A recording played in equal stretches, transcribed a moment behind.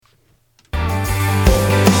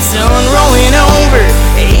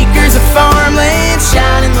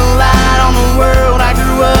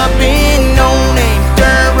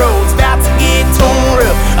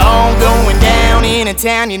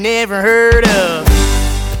town you never heard of.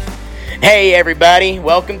 Hey everybody,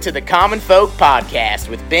 welcome to the Common Folk Podcast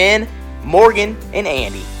with Ben, Morgan, and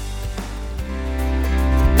Andy.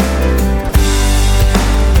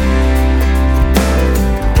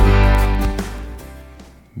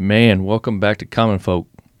 Man, welcome back to Common Folk.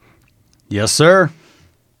 Yes, sir.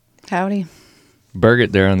 Howdy.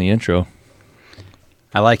 Birgit there on the intro.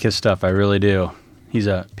 I like his stuff. I really do. He's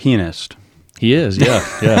a pianist. He is,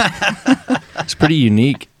 yeah. It's pretty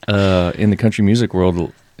unique in the country music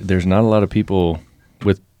world. There's not a lot of people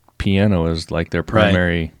with piano as like their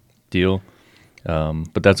primary deal,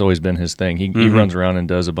 but that's always been his thing. He runs around and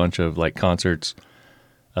does a bunch of like concerts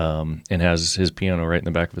and has his piano right in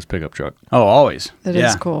the back of his pickup truck. Oh, always. That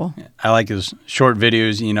is cool. I like his short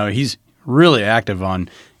videos. You know, he's really active on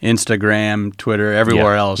Instagram, Twitter,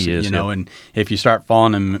 everywhere else. He is, and if you start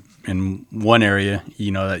following him in one area,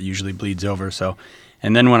 that usually bleeds over. So,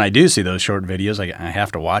 and then when I do see those short videos, I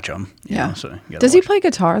have to watch them. Does he play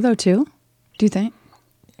guitar though too? Do you think?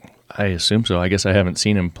 I assume so. I guess I haven't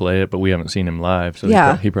seen him play it, but we haven't seen him live, so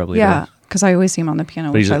he probably does. Because I always see him on the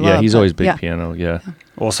piano, But which I love. he's always big piano,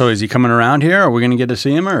 Well, so is he coming around here? Are we going to get to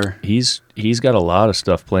see him? Or He's got a lot of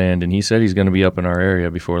stuff planned, and he said he's going to be up in our area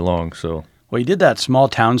before long, so... Well, he did that small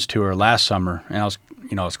towns tour last summer, and I was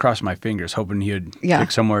crossing my fingers, hoping he would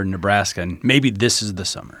pick somewhere in Nebraska, and maybe this is the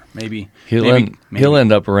summer. Maybe he'll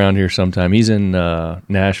end up around here sometime. He's in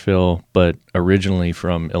Nashville, but originally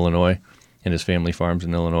from Illinois, and his family farms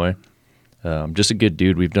in Illinois. Just a good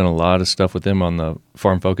dude. We've done a lot of stuff with him on the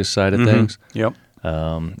farm focus side of things. Yep.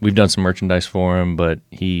 We've done some merchandise for him, but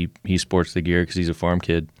he sports the gear because he's a farm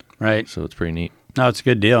kid. Right. So it's pretty neat. No, it's a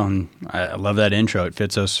good deal, and I love that intro. It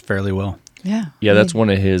fits us fairly well. Yeah. Yeah, that's one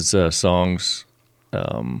of his songs.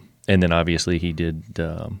 And then obviously he did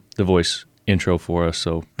the voice intro for us,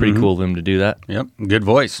 so pretty cool of him to do that. Yep. Good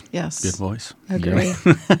voice. Yes. Good voice. Agree.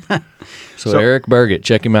 So Eric Birgit,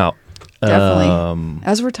 check him out. Definitely.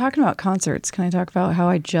 As we're talking about concerts, can I talk about how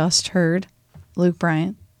I just heard Luke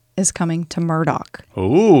Bryant is coming to Murdoch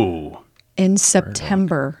Ooh. in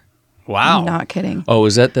September. Wow. I'm not kidding. Oh,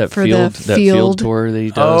 is that For field tour that he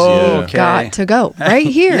does? Oh, yeah. okay. Got to go right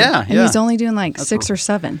here. Yeah, And he's only doing like 6 or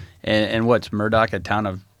 7. And what's Murdoch, a town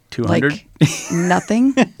of 200? Like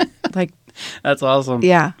nothing. Like, that's awesome.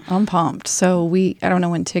 yeah, I'm pumped. So I don't know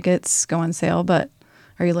when tickets go on sale, but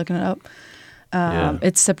are you looking it up?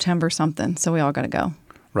 It's September something, so we all got to go.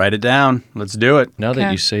 Write it down. Let's do it. Now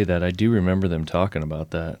that you say that, I do remember them talking about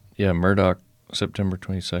that. Yeah, Murdoch, September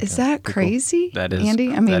 22nd. Is that crazy? Cool. That is,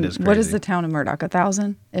 Andy? I mean, that is crazy. what is the town of Murdoch?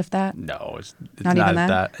 1,000, if that? No, it's Not even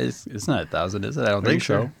that? It's not 1,000, is it? I don't Are think you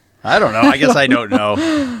so. sure? I don't know. I guess I don't know.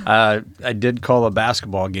 I did call a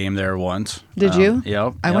basketball game there once. Did you?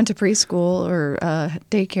 Yep. I went to preschool or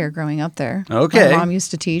daycare growing up there. Okay. My mom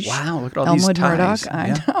used to teach. Wow, look at all Elmwood, these ties. Murdoch. I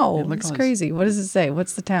Yeah. know. Yeah, look at It's all crazy. What does it say?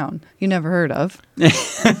 What's the town you never heard of? No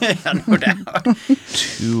doubt.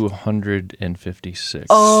 256.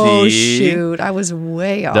 Oh, See? shoot. I was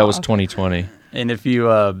way off. That was 2020. And if you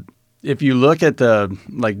look at the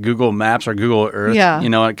like Google Maps or Google Earth,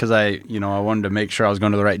 because I wanted to make sure I was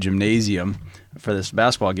going to the right gymnasium for this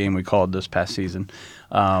basketball game we called this past season.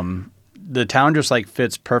 The town just like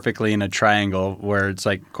fits perfectly in a triangle where it's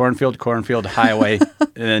like cornfield, highway, and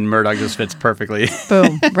then Murdoch just fits perfectly.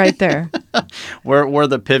 Boom, right there. where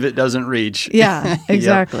the pivot doesn't reach. Yeah,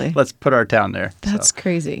 exactly. Yep. Let's put our town there. That's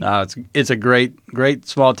crazy. It's a great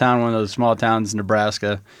small town, one of those small towns in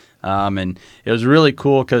Nebraska. And it was really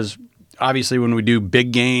cool because obviously when we do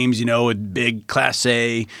big games, with big Class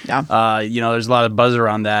A, there's a lot of buzz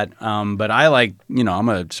around that. But I like, I'm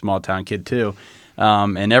a small town kid too.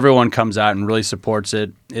 And everyone comes out and really supports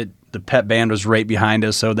it. The pep band was right behind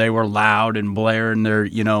us, so they were loud and blaring their,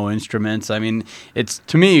 instruments. I mean, it's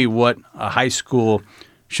to me what a high school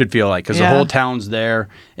should feel like because the whole town's there,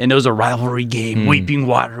 and it was a rivalry game. Weeping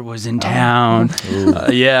Water was in town. So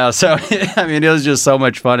I mean, it was just so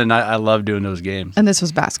much fun, and I love doing those games. And this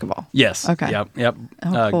was basketball. Yes. Okay. Yep.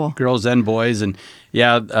 Oh, cool. Girls and boys, and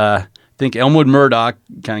I think Elmwood Murdoch,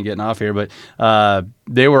 kind of getting off here, but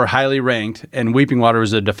they were highly ranked, and Weeping Water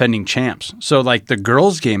was the defending champs. So, like, the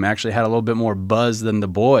girls' game actually had a little bit more buzz than the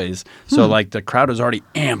boys. So, like, the crowd was already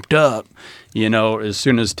amped up, as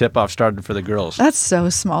soon as tip-off started for the girls. That's so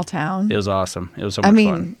small town. It was awesome. It was so much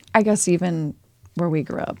fun. I guess even where we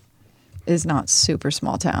grew up is not super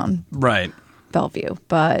small town. Right. Bellevue,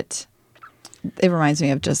 but it reminds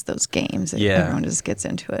me of just those games. Yeah. Everyone just gets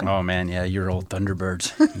into it. Oh, man, yeah, you're old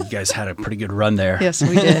Thunderbirds. You guys had a pretty good run there. Yes,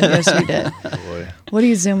 we did. Yes, we did. Boy. What are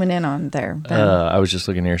you zooming in on there, Ben? I was just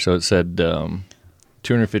looking here. So it said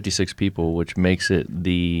 256 people, which makes it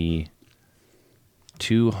the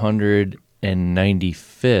 200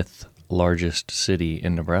 195th largest city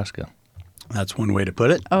in Nebraska. That's one way to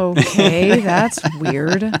put it. Okay, that's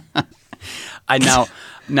weird.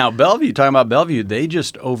 Now Bellevue, talking about Bellevue, they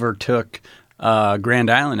just overtook Grand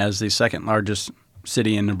Island as the second largest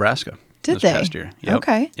city in Nebraska. Did this they? Past year. Yep.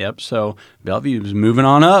 Okay. Yep. So Bellevue is moving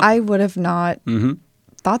on up. I would have not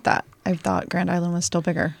thought that. I thought Grand Island was still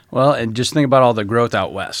bigger. Well, and just think about all the growth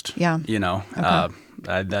out west. Yeah.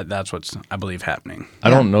 That's what's, I believe, happening. I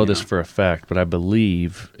don't know this for a fact, but I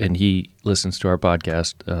believe, and he listens to our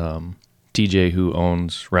podcast, TJ, who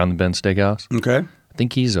owns Round the Bend Steakhouse. Okay. I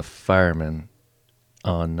think he's a fireman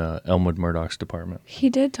on Elmwood Murdoch's department. He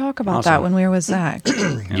did talk about Awesome. that when we were with Zach.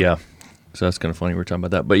 Yeah. So that's kind of funny we're talking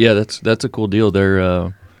about that. But yeah, that's a cool deal. They're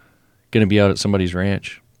going to be out at somebody's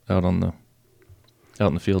ranch out in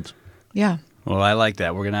the fields. Yeah. Well, I like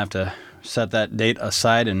that. We're going to have to set that date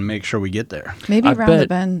aside and make sure we get there. Maybe I Round the bet-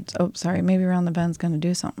 Bend. Oh, sorry. Maybe Round the Bend's going to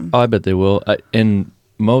do something. Oh, I bet they will. And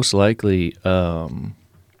most likely,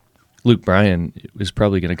 Luke Bryan is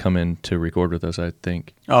probably going to come in to record with us, I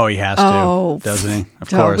think. Oh, he has to, doesn't he? Of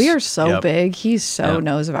course. We are so Yep. big. He so Yep.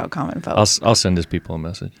 knows about common folk. I'll send his people a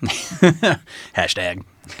message. Hashtag.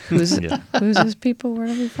 Who's Yeah. who's his people? Where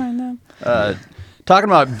do we find them? Talking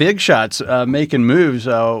about big shots, making moves.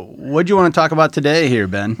 What do you want to talk about today here,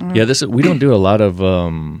 Ben? Yeah, we don't do a lot of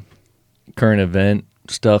current event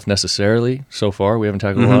stuff necessarily so far. We haven't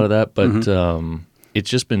talked a lot of that, but it's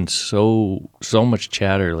just been so much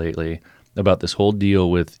chatter lately about this whole deal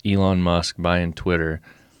with Elon Musk buying Twitter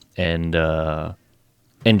and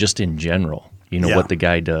just in general, Yeah. what the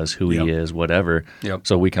guy does, who Yep. he is, whatever. Yep.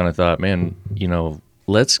 So we kind of thought, man,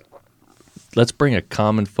 let's bring a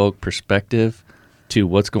common folk perspective to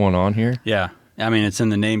what's going on here. Yeah, I mean it's in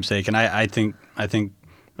the namesake, and I think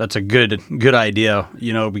that's a good idea.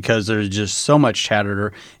 Because there's just so much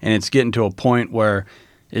chatter, and it's getting to a point where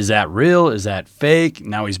is that real? Is that fake?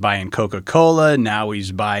 Now he's buying Coca-Cola. Now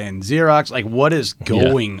he's buying Xerox. Like, what is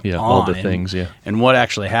going on? All the things, and what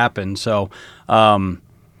actually happened. So,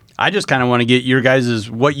 I just kind of want to get your guys'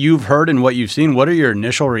 what you've heard and what you've seen. What are your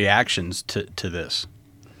initial reactions to this?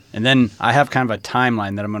 And then I have kind of a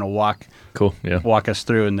timeline that I'm going to Cool. Yeah. walk us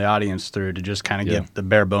through and the audience through to just kind of get the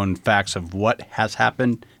bare bone facts of what has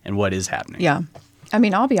happened and what is happening. Yeah. I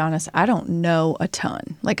mean, I'll be honest, I don't know a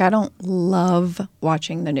ton. Like, I don't love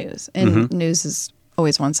watching the news. And news is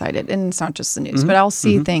always one-sided. And it's not just the news. But I'll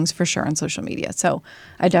see things for sure on social media. So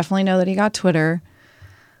I definitely know that he got Twitter.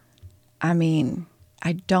 I mean,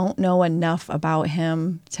 I don't know enough about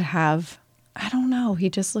him to have... I don't know. He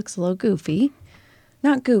just looks a little goofy.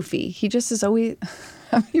 Not goofy. He just is always...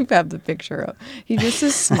 You have the picture up. He just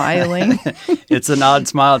is smiling. It's an odd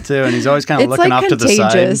smile too, and he's always kind of It's looking like off to the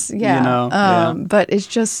contagious. side. Yeah. But it's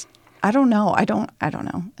just, I don't know. I don't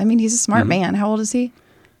know. I mean, he's a smart man. How old is he?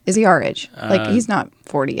 Is he our age? Like, he's not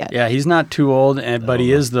 40 yet. Yeah, he's not too old, but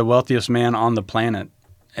he is the wealthiest man on the planet.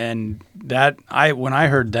 And when I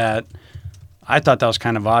heard that, I thought that was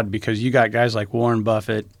kind of odd because you got guys like Warren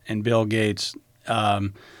Buffett and Bill Gates,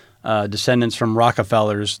 descendants from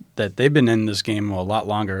Rockefellers, that they've been in this game a lot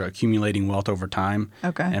longer, accumulating wealth over time.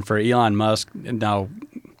 Okay. And for Elon Musk, now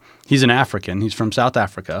he's an African. He's from South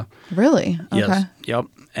Africa. Really? Okay. Yes. Yep.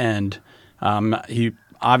 And he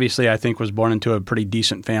obviously, I think, was born into a pretty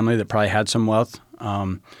decent family that probably had some wealth.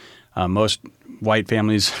 Most white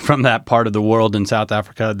families from that part of the world in South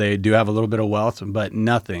Africa, they do have a little bit of wealth, but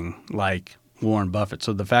nothing like Warren Buffett.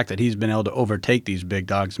 So the fact that he's been able to overtake these big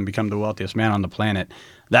dogs and become the wealthiest man on the planet,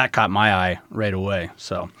 that caught my eye right away.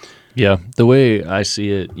 So, Yeah, the way I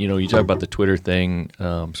see it, you talk about the Twitter thing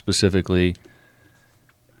specifically.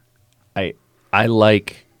 I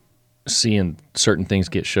like seeing certain things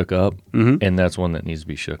get shook up, and that's one that needs to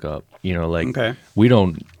be shook up. Okay.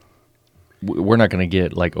 We're not going to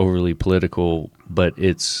get like overly political, but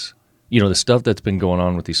it's the stuff that's been going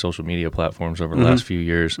on with these social media platforms over the last few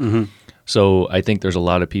years. So I think there's a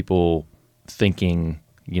lot of people thinking,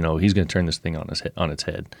 he's going to turn this thing on its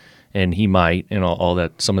head, and he might, and all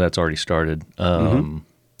that. Some of that's already started.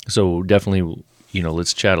 So definitely,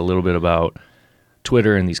 let's chat a little bit about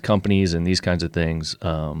Twitter and these companies and these kinds of things.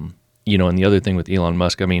 And the other thing with Elon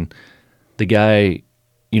Musk, I mean, the guy,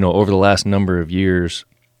 over the last number of years,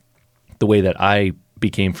 the way that I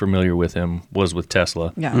became familiar with him was with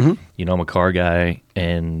Tesla. Yeah. I'm a car guy,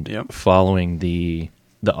 and following the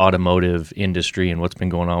automotive industry and what's been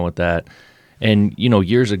going on with that. And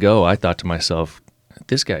years ago, I thought to myself,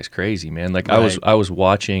 this guy's crazy, man. Like Right. I was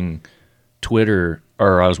watching Twitter,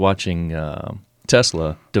 or I was watching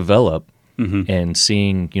Tesla develop and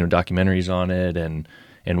seeing documentaries on it and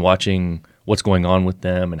watching what's going on with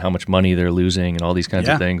them and how much money they're losing and all these kinds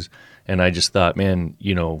of things. And I just thought, man,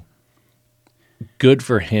 good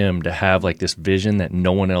for him to have like this vision that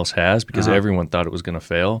no one else has, because everyone thought it was going to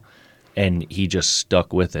fail, and he just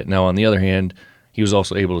stuck with it. Now, on the other hand, he was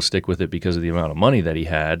also able to stick with it because of the amount of money that he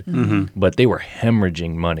had, but they were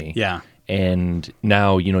hemorrhaging money. Yeah. And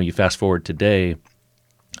now, you fast forward today,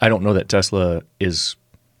 I don't know that Tesla is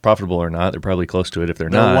profitable or not. They're probably close to it if they're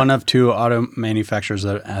not. They're one of two auto manufacturers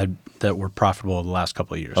that were profitable the last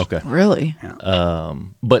couple of years. Okay. Really? Yeah.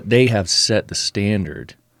 But they have set the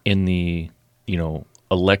standard in the,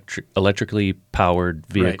 electrically powered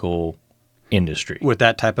vehicle industry. With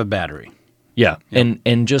that type of battery. Yeah.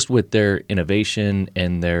 And just with their innovation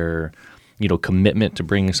and their, commitment to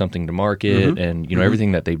bringing something to market and,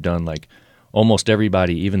 everything that they've done, like almost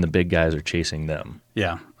everybody, even the big guys, are chasing them.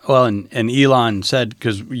 Yeah. Well, and Elon said,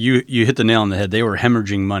 because you hit the nail on the head, they were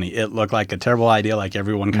hemorrhaging money. It looked like a terrible idea, like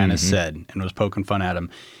everyone kind of said, and was poking fun at him.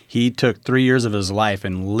 He took 3 years of his life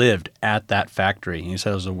and lived at that factory. He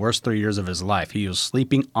said it was the worst 3 years of his life. He was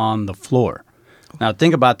sleeping on the floor. Now,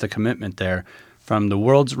 think about the commitment there from the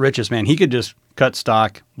world's richest man. He could just cut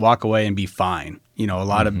stock, walk away, and be fine. A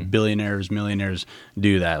lot of billionaires, millionaires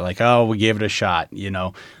do that. Like, oh, we gave it a shot,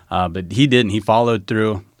 But he didn't. He followed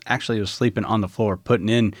through. Actually, he was sleeping on the floor, putting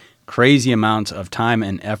in crazy amounts of time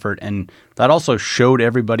and effort. And that also showed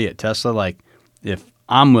everybody at Tesla, like, if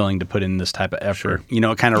I'm willing to put in this type of effort,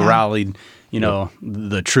 it kind of rallied,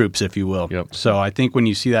 the troops, if you will. Yep. So I think when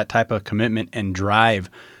you see that type of commitment and drive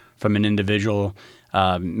from an individual,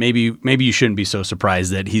 maybe you shouldn't be so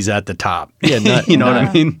surprised that he's at the top. Yeah, what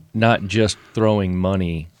I mean? Not just throwing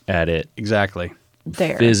money at it. Exactly.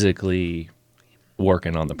 There. Physically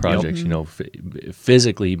working on the projects,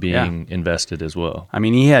 physically being invested as well. I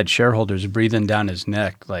mean, he had shareholders breathing down his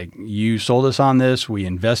neck. Like, you sold us on this, we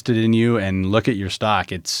invested in you, and look at your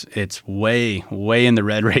stock. It's way, way in the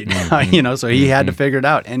red right now, so he had to figure it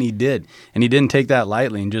out, and he did. And he didn't take that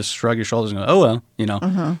lightly and just shrug his shoulders and go, oh, well,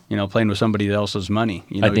 playing with somebody else's money.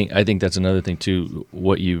 I think that's another thing too,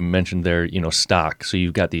 what you mentioned there, stock. So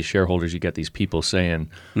you've got these shareholders, you've got these people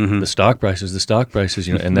saying the stock prices,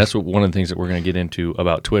 and that's one of the things that we're going to get into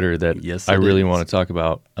about Twitter that I really want to talk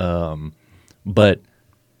about. But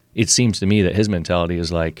it seems to me that his mentality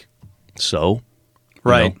is like,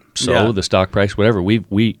 right. The stock price, whatever.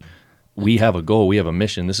 We have a goal, we have a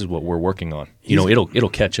mission. This is what we're working on. It'll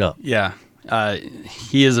catch up. Yeah.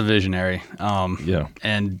 He is a visionary.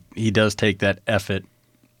 And he does take that effort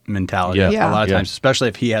mentality a lot of times, especially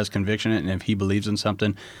if he has conviction in it and if he believes in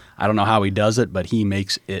something. I don't know how he does it, but he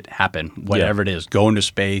makes it happen, whatever it is. Going to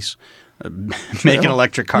space, making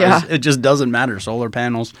electric cars. It just doesn't matter. Solar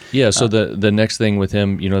panels. Yeah. So the next thing with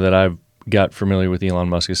him, that I've got familiar with Elon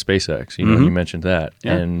Musk is SpaceX. You mentioned that,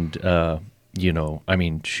 and I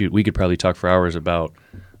mean, shoot, we could probably talk for hours about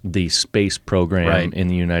the space program in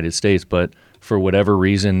the United States, but for whatever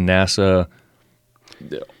reason, NASA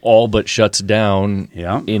all but shuts down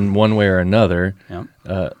in one way or another.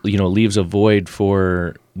 Leaves a void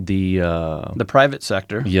for the private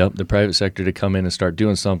sector. Yep, the private sector to come in and start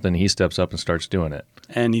doing something. He steps up and starts doing it,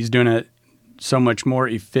 and he's doing it so much more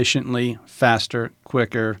efficiently, faster,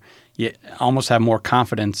 quicker. You almost have more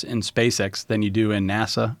confidence in SpaceX than you do in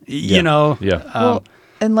NASA. Well,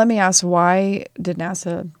 and let me ask, why did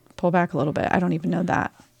NASA pull back a little bit? I don't even know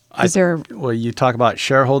that. Well, you talk about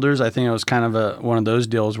shareholders. I think it was kind of one of those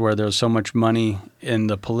deals where there's so much money in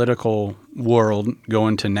the political world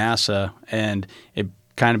going to NASA, and it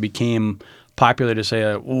kind of became popular to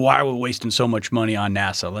say, "Why are we wasting so much money on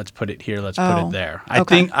NASA? Let's put it here. Let's put it there."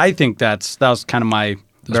 I think that was kind of my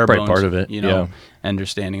bare bones, part of it.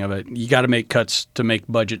 Understanding of it. You got to make cuts to make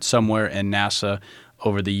budget somewhere, and NASA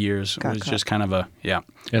over the years was just kind of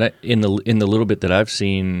And in the little bit that I've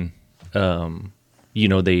seen.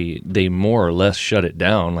 They more or less shut it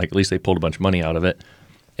down. Like, at least they pulled a bunch of money out of it,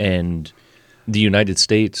 and the United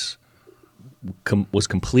States was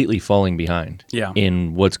completely falling behind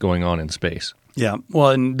in what's going on in space. Yeah.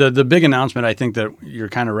 Well, and the big announcement I think that you're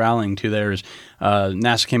kind of rallying to there is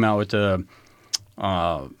NASA came out with a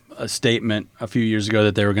statement a few years ago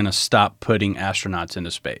that they were going to stop putting astronauts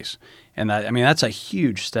into space, and that's a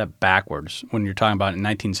huge step backwards when you're talking about in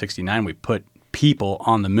 1969 we put people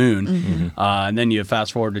on the moon, and then you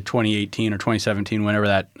fast forward to 2018 or 2017, whenever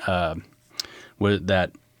that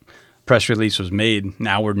press release was made.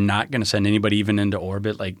 Now we're not going to send anybody even into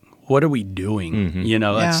orbit. Like, what are we doing?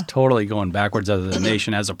 That's totally going backwards as a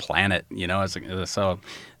nation, as a planet. So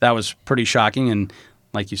that was pretty shocking. And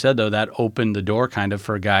like you said, though, that opened the door kind of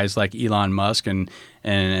for guys like Elon Musk and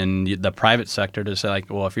the private sector to say, like,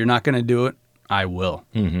 well, if you're not going to do it, I will.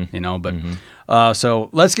 So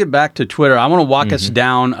let's get back to Twitter. I want to walk us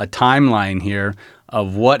down a timeline here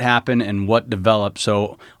of what happened and what developed,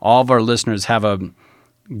 so all of our listeners have a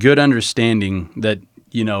good understanding that,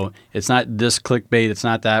 it's not this clickbait, it's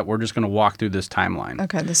not that. We're just going to walk through this timeline.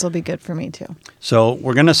 Okay, this will be good for me too. So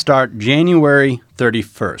we're going to start January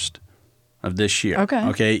 31st of this year.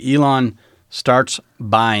 Okay, Elon starts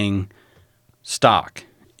buying stock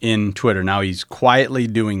in Twitter. Now he's quietly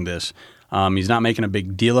doing this. He's not making a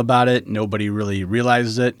big deal about it. Nobody really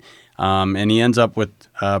realizes it. And he ends up with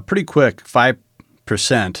pretty quick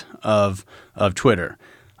 5% of Twitter.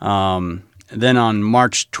 Then on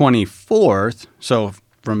March 24th, so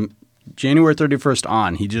from January 31st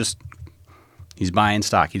on, he's buying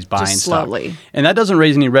stock. He's buying Just stock. slowly. And that doesn't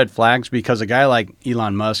raise any red flags because a guy like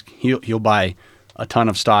Elon Musk, he'll buy a ton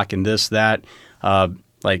of stock in this, that.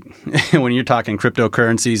 Like when you're talking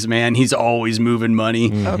cryptocurrencies, man, he's always moving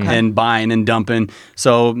money and buying and dumping.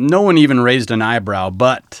 So no one even raised an eyebrow,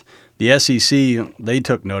 but the SEC, they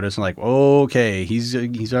took notice and like, okay, he's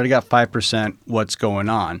already got 5%. What's going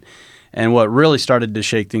on? And what really started to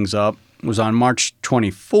shake things up was on March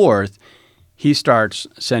 24th, he starts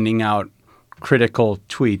sending out critical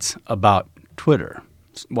tweets about Twitter,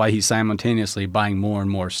 while he's simultaneously buying more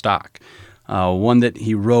and more stock. One that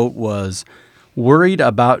he wrote was, worried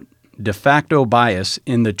about de facto bias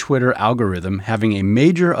in the Twitter algorithm having a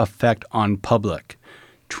major effect on public.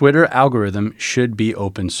 Twitter algorithm should be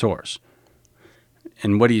open source.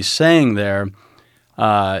 And what he's saying there,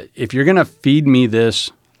 if you're going to feed me this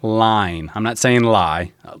line, I'm not saying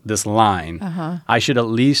lie, this line, I should at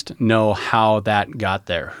least know how that got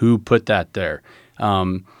there, who put that there.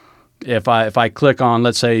 If I click on,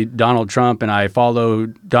 let's say, Donald Trump and I follow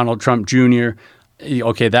Donald Trump Jr.,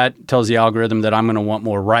 okay, that tells the algorithm that I'm going to want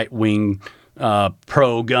more right-wing,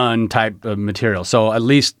 pro-gun type of material. So at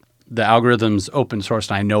least the algorithm's open source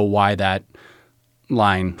and I know why that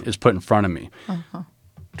line is put in front of me.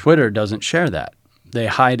 Twitter doesn't share that. They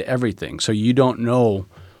hide everything. So you don't know,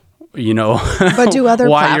 But do other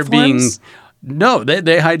why platforms? you're being... No,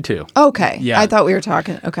 they hide too. Okay. Yeah. I thought we were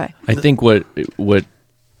talking. Okay. I think what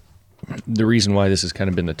the reason why this has kind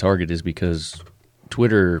of been the target is because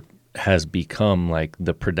Twitter has become like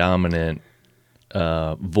the predominant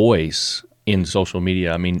voice in social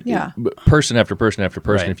media. I mean, person after person after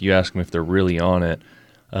person, Right. if you ask them if they're really on it,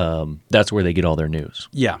 that's where they get all their news.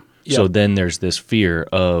 Yeah. So then there's this fear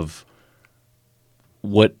of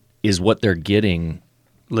what they're getting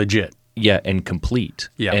legit. Yeah, and complete.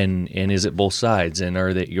 Yeah. And is it both sides? And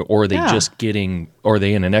are they just getting, or are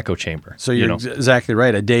they in an echo chamber? So you're exactly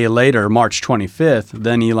right. A day later, March 25th,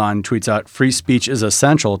 then Elon tweets out, free speech is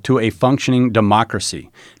essential to a functioning democracy.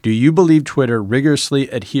 Do you believe Twitter rigorously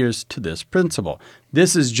adheres to this principle?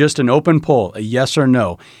 This is just an open poll, a yes or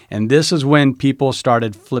no. And this is when people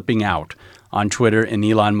started flipping out on Twitter and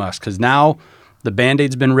Elon Musk, because now the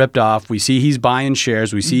Band-Aid's been ripped off. We see he's buying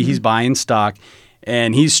shares. We see he's buying stock.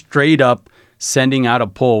 And he's straight up sending out a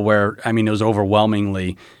poll where, I mean, it was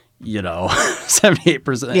overwhelmingly,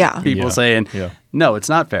 78% people saying, no, it's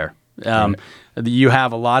not fair. You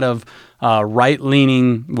have a lot of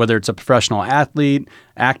right-leaning, whether it's a professional athlete,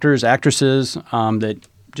 actors, actresses, that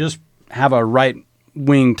just have a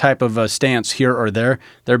right-wing type of a stance here or there.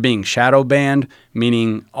 They're being shadow banned,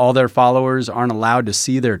 meaning all their followers aren't allowed to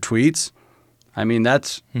see their tweets. I mean,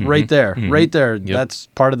 that's right there. Right there. Yep. That's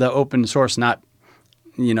part of the open source, not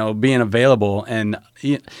being available and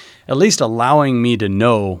at least allowing me to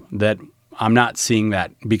know that I'm not seeing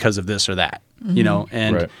that because of this or that,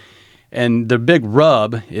 and and the big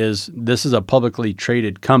rub is this is a publicly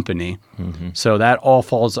traded company. So that all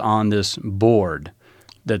falls on this board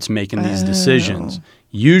that's making these decisions.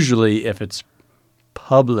 Usually if it's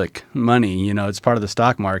public money, it's part of the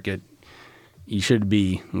stock market, you should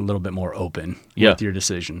be a little bit more open with your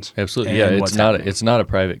decisions. Absolutely. Yeah, it's not a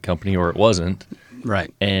private company, or it wasn't.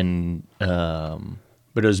 Right. And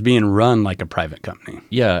but it was being run like a private company.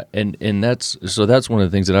 Yeah, and that's one of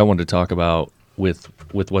the things that I wanted to talk about with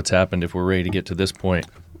what's happened, if we're ready to get to this point.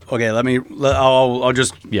 Okay, I'll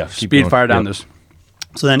just speed fire down this.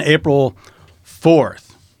 So then April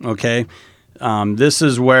 4th, okay, this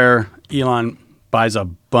is where Elon buys a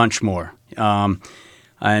bunch more.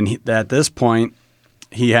 And at this point,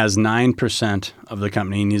 he has 9% of the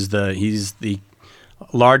company, and he's the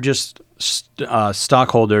largest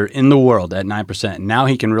stockholder in the world at 9%. Now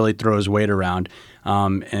he can really throw his weight around.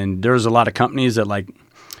 And there's a lot of companies that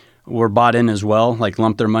were bought in as well,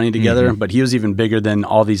 lumped their money together. But he was even bigger than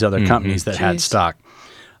all these other companies that had stock.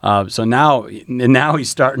 So now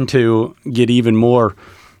he's starting to get even more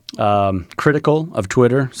critical of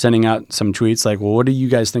Twitter, sending out some tweets like, well, what do you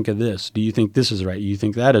guys think of this? Do you think this is right? Do you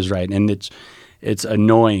think that is right? And it's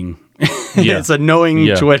annoying It's a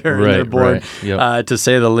knowing Twitter and their board, to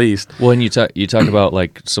say the least. Well, and you talk about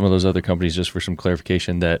like some of those other companies, just for some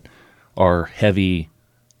clarification, that are heavy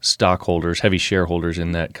stockholders, heavy shareholders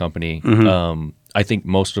in that company. I think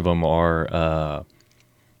most of them are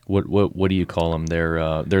what do you call them?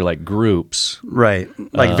 They're like groups, right?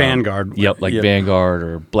 Like Vanguard. Yep, like Vanguard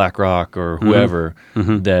or BlackRock or whoever.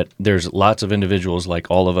 That there's lots of individuals like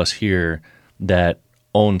all of us here that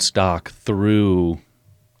own stock through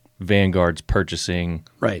Vanguard's purchasing.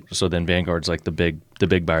 Right. So then Vanguard's like the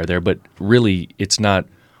big buyer there, but really it's not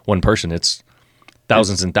one person. It's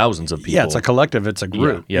thousands and thousands of people. Yeah, it's a collective. It's a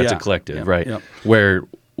group. Yeah, it's a collective, right? Yep. Where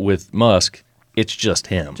with Musk, it's just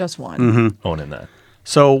him. Just one. Owning that.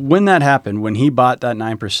 So when that happened, when he bought that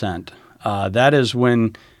 9%, that is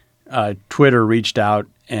when Twitter reached out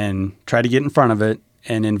and tried to get in front of it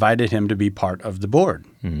and invited him to be part of the board.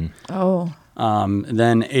 Oh.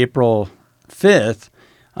 Then April 5th,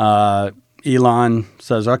 Elon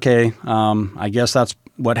says, okay, I guess that's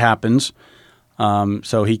what happens.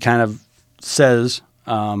 So he kind of says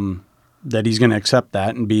that he's going to accept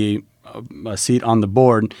that and be a seat on the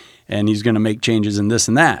board, and he's going to make changes in this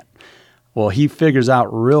and that. Well, he figures out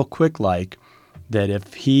real quick that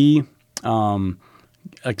if he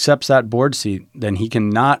accepts that board seat, then he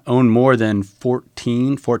cannot own more than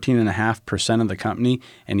 14.5% of the company,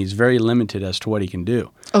 and he's very limited as to what he can do.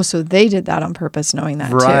 Oh, so they did that on purpose, knowing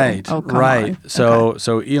that right, too. Oh, come right. on.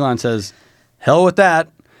 So Elon says, hell with that.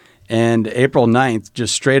 And April 9th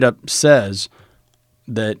just straight up says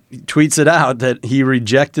that tweets it out that he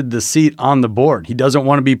rejected the seat on the board. He doesn't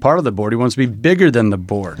want to be part of the board. He wants to be bigger than the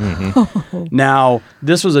board. Now,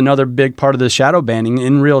 this was another big part of the shadow banning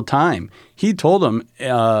in real time. He told him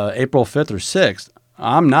April 5th or 6th,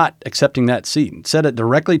 I'm not accepting that seat. Said it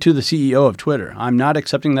directly to the CEO of Twitter. I'm not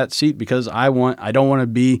accepting that seat because I don't want to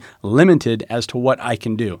be limited as to what I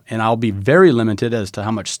can do. And I'll be very limited as to how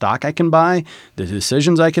much stock I can buy, the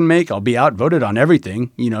decisions I can make. I'll be outvoted on everything,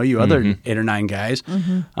 you other 8 or 9 guys.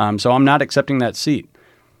 So I'm not accepting that seat.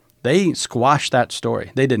 They squashed that story.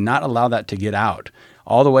 They did not allow that to get out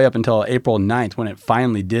all the way up until April 9th when it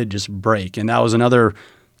finally did just break. And that was another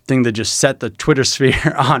thing that just set the Twitter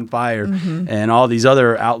sphere on fire, and all these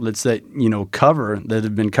other outlets that that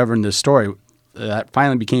have been covering this story, that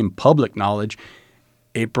finally became public knowledge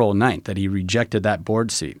April 9th that he rejected that board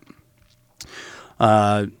seat.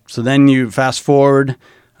 So then you fast forward,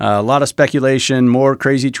 a lot of speculation, more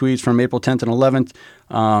crazy tweets from April 10th and 11th.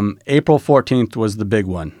 April 14th was the big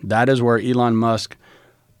one. That is where Elon Musk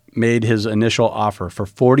made his initial offer for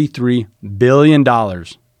 $43 billion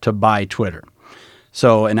to buy Twitter.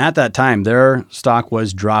 So, and at that time, their stock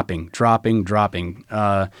was dropping.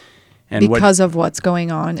 And because of what's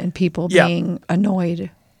going on and people being annoyed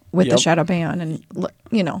with the shadow ban and,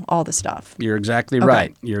 all the stuff. You're exactly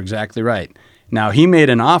right. You're exactly right. Now, he made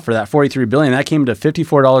an offer, that $43 billion, that came to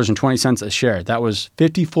 $54.20 a share. That was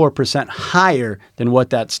 54% higher than what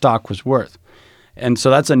that stock was worth. And so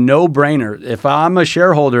that's a no-brainer. If I'm a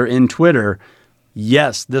shareholder in Twitter,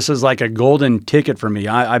 yes, this is like a golden ticket for me.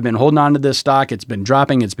 I've been holding on to this stock. It's been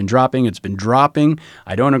dropping. It's been dropping. It's been dropping.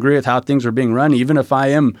 I don't agree with how things are being run, even if I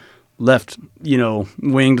am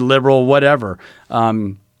left-winged, liberal, whatever.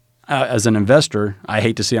 As an investor, I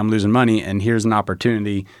hate to see I'm losing money, and here's an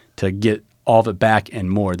opportunity to get all of it back and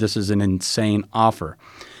more. This is an insane offer.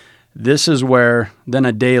 This is where, then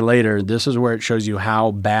a day later, this is where it shows you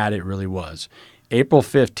how bad it really was. April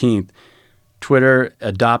 15th, Twitter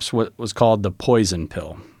adopts what was called the poison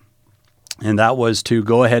pill. And that was to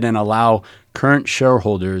go ahead and allow current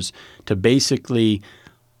shareholders to basically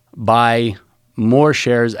buy more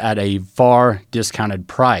shares at a far discounted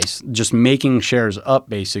price, just making shares up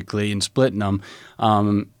basically and splitting them.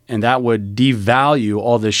 And that would devalue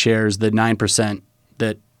all the shares, the 9%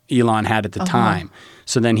 that Elon had at the time.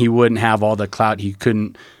 So then he wouldn't have all the clout. He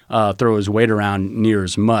couldn't throw his weight around near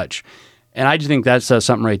as much. And I just think that says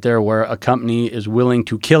something right there where a company is willing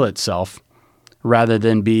to kill itself rather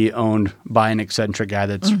than be owned by an eccentric guy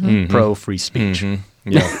that's pro-free speech.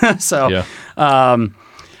 Yeah. So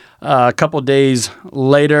a couple days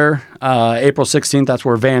later, April 16th, that's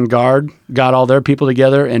where Vanguard got all their people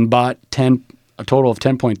together and bought a total of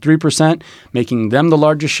 10.3%, making them the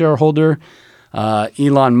largest shareholder.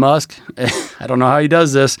 Elon Musk, I don't know how he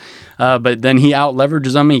does this, but then he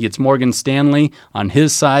out-leverages them. He gets Morgan Stanley on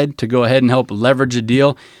his side to go ahead and help leverage the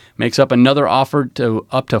deal, makes up another offer to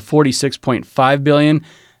up to $46.5 billion.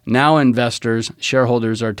 Now investors,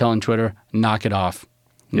 shareholders are telling Twitter, knock it off.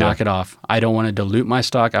 Knock it off. I don't want to dilute my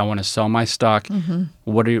stock. I want to sell my stock.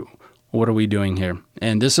 What are we doing here?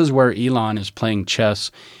 And this is where Elon is playing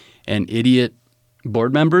chess, and idiot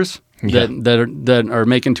board members that are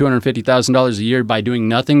making $250,000 a year by doing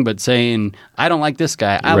nothing but saying, I don't like this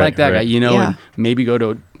guy, I like that guy, and maybe go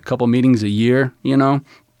to a couple meetings a year,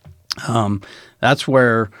 That's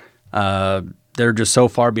where they're just so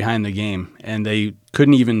far behind the game, and they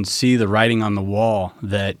couldn't even see the writing on the wall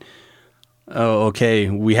that,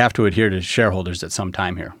 we have to adhere to shareholders at some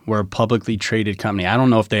time here. We're a publicly traded company. I don't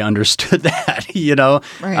know if they understood that,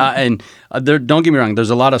 Right. Don't get me wrong, there's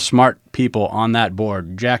a lot of smart people on that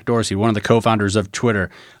board. Jack Dorsey, one of the co-founders of Twitter,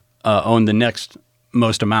 owned the next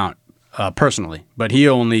most amount personally, but he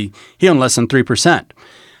owned less than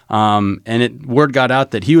 3%. Word got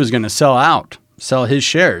out that he was going to sell his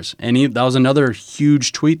shares. And that was another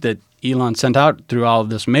huge tweet that Elon sent out through all of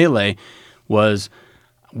this melee was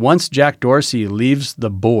once Jack Dorsey leaves the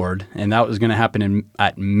board, and that was going to happen in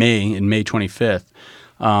May 25th,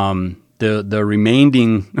 the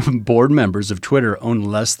remaining board members of Twitter own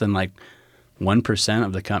less than 1%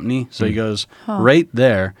 of the company. So he goes, right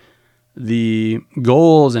there, the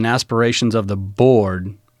goals and aspirations of the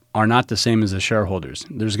board are not the same as the shareholders.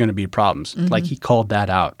 There's going to be problems. Mm-hmm. He called that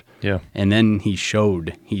out. Yeah. And then he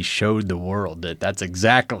showed the world that that's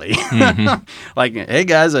exactly hey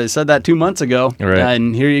guys, I said that 2 months ago, right.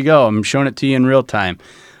 And here you go. I'm showing it to you in real time.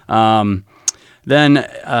 Then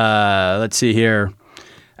let's see here.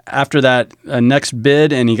 After that next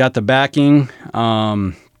bid, and he got the backing,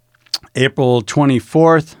 April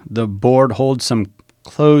 24th, the board holds some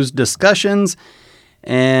closed discussions,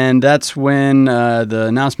 and that's when the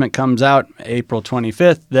announcement comes out, April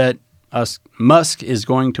 25th, that Musk is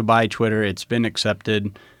going to buy Twitter. It's been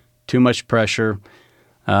accepted. Too much pressure,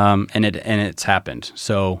 and it's happened.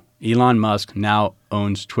 So Elon Musk now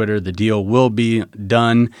owns Twitter. The deal will be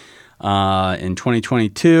done in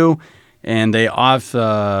 2022, and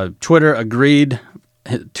Twitter agreed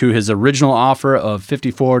to his original offer of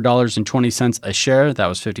 $54.20 a share. That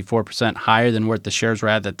was 54% higher than what the shares were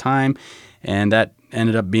at the time, and that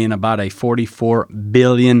ended up being about a $44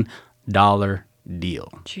 billion deal.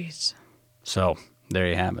 Jeez. So there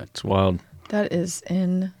you have it. It's wild. That is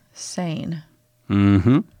insane.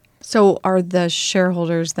 Mm-hmm. So are the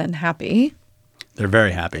shareholders then happy? They're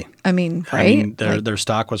very happy. I mean, right? Their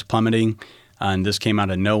stock was plummeting, and this came out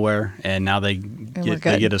of nowhere, and now they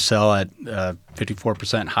get a sell at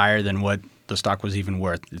 54% higher than what the stock was even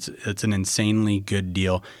worth. It's an insanely good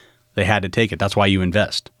deal. They had to take it. That's why you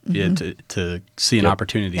invest, to see an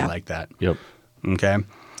opportunity like that. Yep. Okay.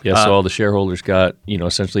 Yeah, so all the shareholders got,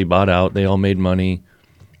 essentially bought out. They all made money.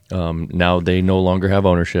 Now they no longer have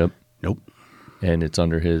ownership. Nope. And it's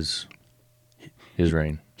under his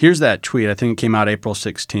reign. Here's that tweet. I think it came out April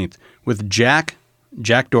 16th. With Jack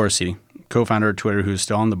Dorsey, co-founder of Twitter, who's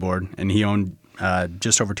still on the board, and he owned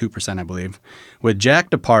just over 2%, I believe. With Jack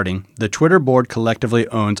departing, the Twitter board collectively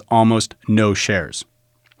owns almost no shares.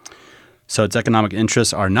 So its economic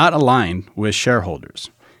interests are not aligned with shareholders.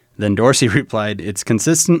 Then Dorsey replied, it's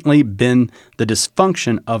consistently been the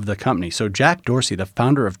dysfunction of the company. So Jack Dorsey, the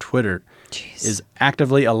founder of Twitter, is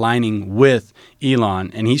actively aligning with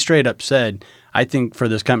Elon. And he straight up said, I think for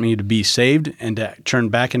this company to be saved and to turn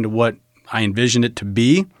back into what I envisioned it to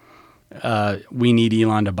be, we need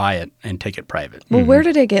Elon to buy it and take it private. Well, where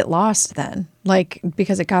did it get lost then?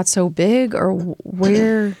 Because it got so big, or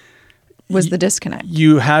where was the disconnect?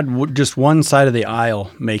 You had just one side of the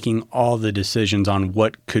aisle making all the decisions on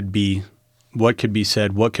what could be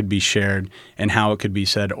said, what could be shared, and how it could be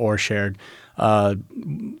said or shared. A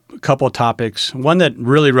couple of topics. One that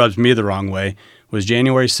really rubs me the wrong way was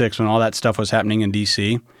January 6th when all that stuff was happening in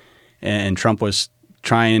D.C. and Trump was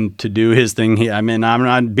trying to do his thing. I'm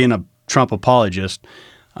not being a Trump apologist,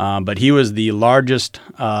 but he was the largest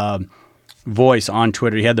voice on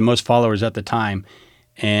Twitter. He had the most followers at the time.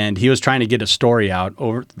 And he was trying to get a story out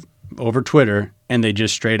over Twitter, and they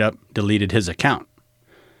just straight up deleted his account.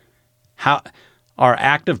 How our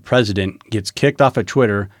active president gets kicked off of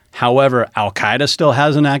Twitter, however, Al-Qaeda still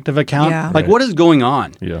has an active account? Yeah. What is going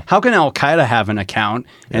on? Yeah. How can Al-Qaeda have an account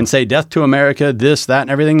and say death to America, this, that,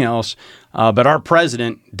 and everything else, but our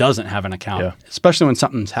president doesn't have an account, especially when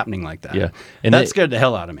something's happening like that? Yeah. And that scared the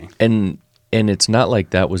hell out of me. And it's not like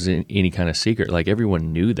that was any kind of secret.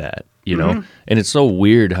 Everyone knew that, know? And it's so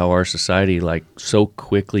weird how our society, so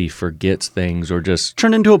quickly forgets things or just...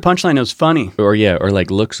 Turned into a punchline. It was funny. Or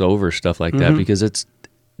looks over stuff like that because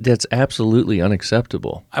that's absolutely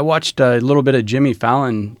unacceptable. I watched a little bit of Jimmy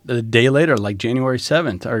Fallon a day later, January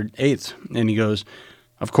 7th or 8th, and he goes,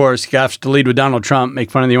 of course, he has to lead with Donald Trump,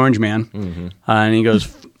 make fun of the orange man. And he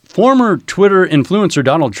goes... Former Twitter influencer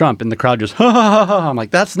Donald Trump, and the crowd just, ha, ha, ha, ha. I'm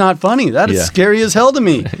like, that's not funny. That is scary as hell to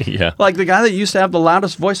me. Yeah. The guy that used to have the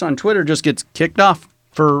loudest voice on Twitter just gets kicked off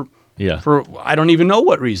for I don't even know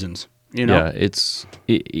what reasons. You know? Yeah,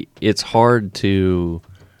 it's hard to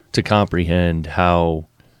comprehend how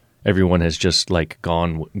everyone has just like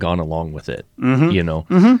gone along with it, you know,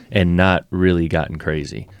 and not really gotten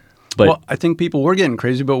crazy. But well, I think people were getting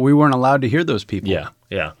crazy, but we weren't allowed to hear those people.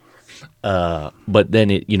 Yeah. But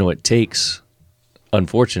then it takes,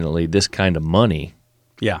 unfortunately, this kind of money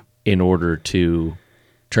in order to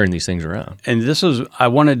turn these things around. And I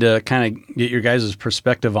wanted to kind of get your guys'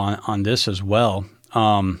 perspective on this as well.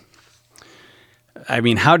 I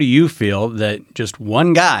mean, how do you feel that just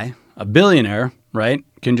one guy, a billionaire, right,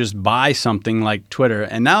 can just buy something like Twitter,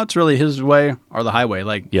 and now it's really his way or the highway?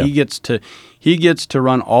 Like he gets to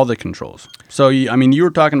run all the controls. So I mean, you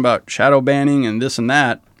were talking about shadow banning and this and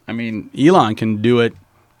that. I mean, Elon can do it,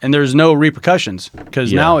 and there's no repercussions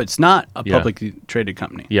because now it's not a publicly traded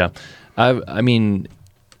company. Yeah, I mean,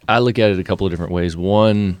 I look at it a couple of different ways.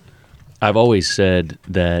 One, I've always said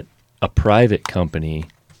that a private company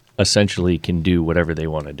essentially can do whatever they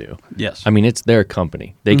want to do. Yes. I mean, it's their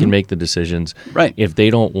company. They can make the decisions. Right. If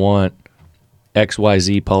they don't want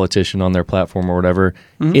XYZ politician on their platform or whatever,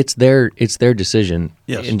 it's their decision.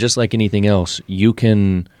 Yes. And just like anything else, you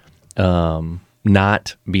can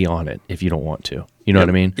not be on it if you don't want to. You know what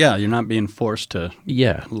I mean? Yeah, you're not being forced to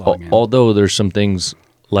log in. Although there's some things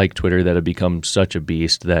like Twitter that have become such a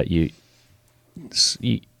beast that you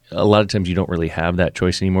a lot of times you don't really have that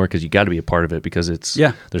choice anymore because you got to be a part of it because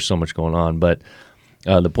there's so much going on. But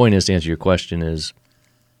the point is, to answer your question, is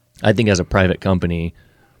I think as a private company,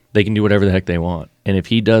 they can do whatever the heck they want. And if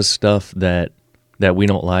he does stuff that we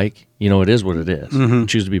don't like, it is what it is.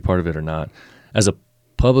 Choose to be part of it or not. As a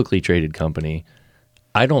publicly traded company,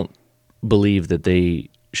 I don't believe that they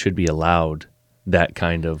should be allowed that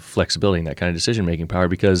kind of flexibility and that kind of decision-making power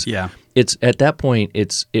because it's at that point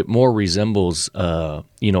it more resembles a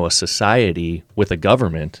society with a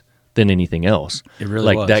government than anything else. It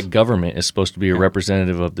really was. That government is supposed to be a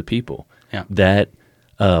representative of the people. Yeah. That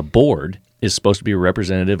board is supposed to be a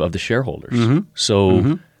representative of the shareholders.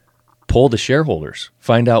 So poll the shareholders,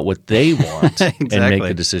 find out what they want and make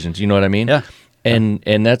the decisions. You know what I mean? Yeah.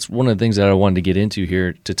 And that's one of the things that I wanted to get into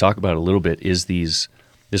here to talk about a little bit is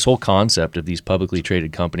this whole concept of these publicly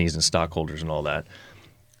traded companies and stockholders and all that.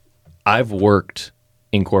 I've worked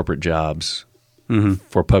in corporate jobs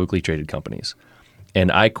for publicly traded companies, and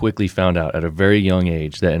I quickly found out at a very young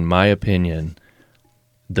age that, in my opinion,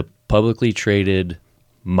 the publicly traded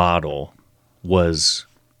model was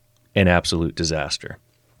an absolute disaster.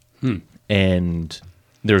 And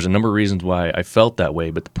there's a number of reasons why I felt that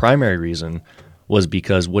way, but the primary reason was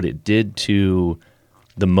because what it did to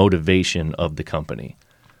the motivation of the company.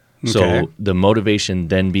 So the motivation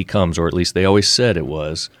then becomes, or at least they always said it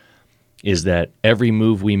was, is that every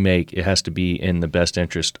move we make, it has to be in the best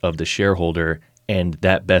interest of the shareholder, and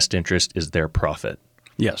that best interest is their profit.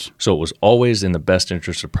 Yes. So it was always in the best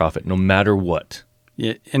interest of profit, no matter what.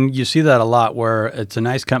 Yeah, and you see that a lot where it's a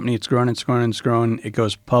nice company, it's growing, it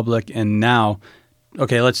goes public, and now,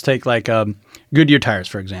 let's take like Goodyear Tires,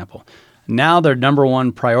 for example. Now their number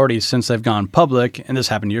one priority since they've gone public, and this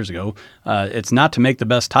happened years ago, it's not to make the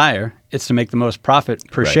best tire, it's to make the most profit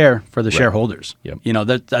per share for the shareholders. Yep.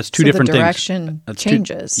 That's two different the direction things.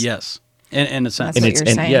 changes. Yes. In a sense. That's what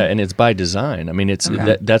you're saying. And it's by design. I mean,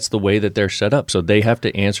 that's the way that they're set up. So they have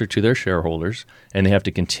to answer to their shareholders, and they have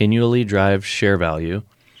to continually drive share value.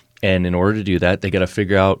 And in order to do that, they got to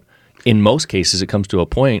figure out, in most cases, it comes to a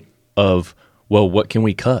point of, well, what can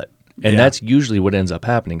we cut? And that's usually what ends up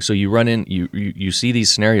happening. So you run in, you see these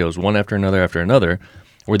scenarios one after another,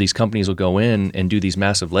 where these companies will go in and do these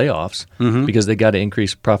massive layoffs because they got to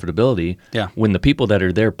increase profitability. Yeah. When the people that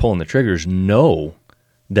are there pulling the triggers know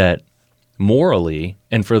that morally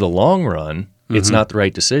and for the long run, it's not the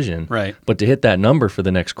right decision. Right. But to hit that number for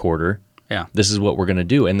the next quarter, this is what we're going to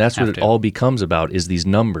do. And that's what it all becomes about, is these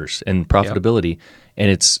numbers and profitability.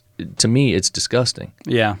 And to me, it's disgusting.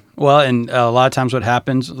 Yeah. Well, and a lot of times what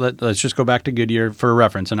happens, let's just go back to Goodyear for a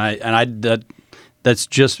reference. And that's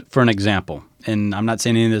just for an example. And I'm not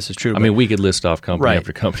saying any of this is true. I mean, we could list off company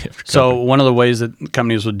after company after company. So one of the ways that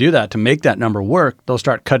companies will do that, to make that number work, they'll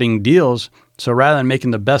start cutting deals. So rather than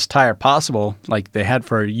making the best tire possible, like they had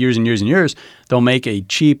for years and years and years, they'll make a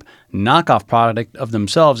cheap knockoff product of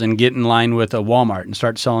themselves and get in line with a Walmart and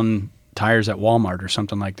start selling tires at Walmart or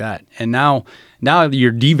something like that. And now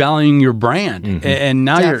you're devaluing your brand. And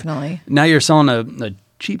now you're selling a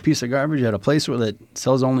cheap piece of garbage at a place where that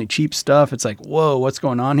sells only cheap stuff. It's like, whoa, what's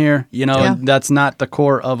going on here? That's not the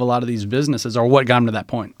core of a lot of these businesses, or what got them to that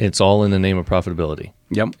point. It's all in the name of profitability.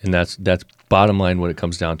 Yep. And that's bottom line what it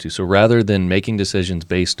comes down to. So rather than making decisions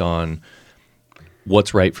based on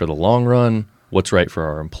what's right for the long run, what's right for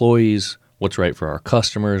our employees, what's right for our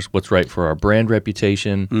customers, what's right for our brand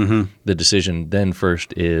reputation. The decision then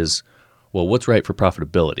first is, well, what's right for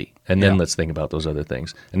profitability? And then let's think about those other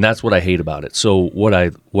things. And that's what I hate about it. So what I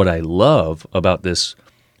love about this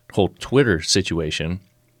whole Twitter situation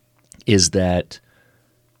is that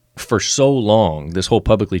for so long, this whole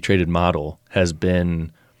publicly traded model has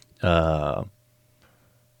been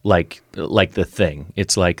like the thing.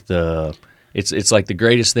 It's like it's like the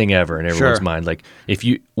greatest thing ever in everyone's mind. Like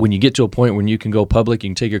when you get to a point when you can go public, you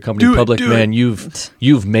can take your company public, man,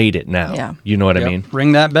 you've made it now. Yeah. You know what I mean?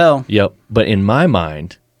 Ring that bell. Yep. But in my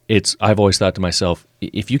mind, I've always thought to myself,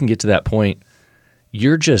 if you can get to that point,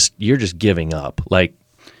 you're just giving up. Like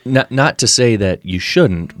not to say that you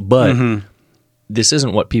shouldn't, but this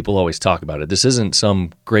isn't what people always talk about it. This isn't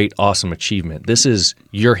some great, awesome achievement. This is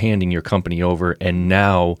you're handing your company over, and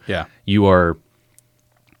now you're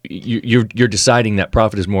deciding that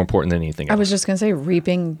profit is more important than anything else. I was just going to say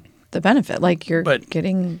reaping the benefit, like you're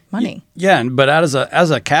getting money. Yeah, but as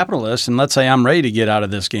a capitalist, and let's say I'm ready to get out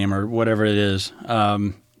of this game or whatever it is,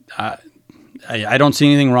 I don't see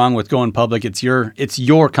anything wrong with going public. It's your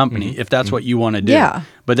company if that's what you want to do. Yeah.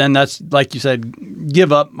 But then that's, like you said,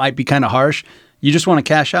 give up might be kind of harsh. You just want to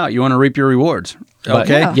cash out. You want to reap your rewards.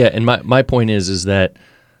 Okay? Yeah, and my point is that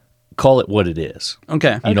call it what it is.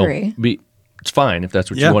 Okay. Agree. It's fine if that's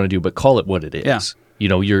what you want to do, but call it what it is.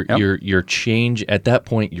 Yeah. You're change at that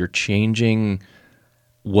point. You're changing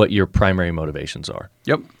what your primary motivations are.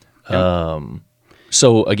 Yep.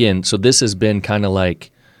 So this has been kind of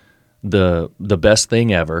like the best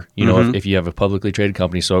thing ever. If you have a publicly traded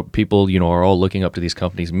company, so people are all looking up to these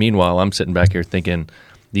companies. Meanwhile, I'm sitting back here thinking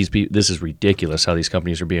this is ridiculous how these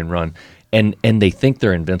companies are being run, and they think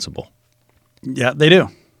they're invincible. Yeah, they do.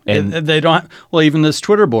 And they don't. Well, even this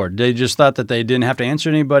Twitter board, they just thought that they didn't have to answer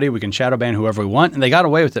anybody. We can shadow ban whoever we want, and they got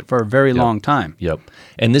away with it for a very long time. Yep.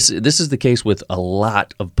 And this is the case with a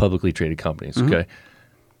lot of publicly traded companies. Okay.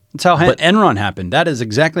 That's how Enron happened. That is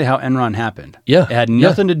exactly how Enron happened. Yeah. It had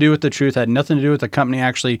nothing to do with the truth. Had nothing to do with the company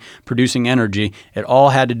actually producing energy. It all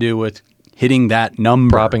had to do with hitting that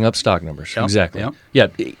number, propping up stock numbers. Yep. Exactly. Yep. Yeah.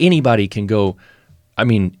 Anybody can go. I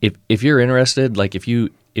mean, if you're interested, like if you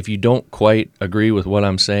don't quite agree with what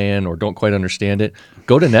I'm saying or don't quite understand it,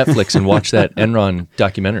 go to Netflix and watch that Enron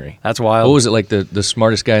documentary. That's wild. What was it, like the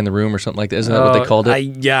smartest guy in the room or something like that? Isn't that what they called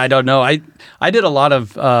it? I don't know. I did a lot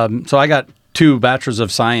of so I got 2 bachelors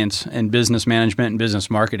of science in business management and business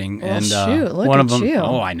marketing. Well, and shoot, look one at of them, you.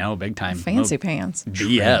 oh, I know, big time. Fancy pants.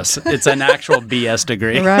 BS. It's an actual BS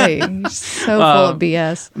degree. Right. You're so full of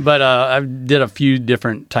BS. But I did a few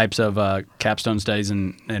different types of capstone studies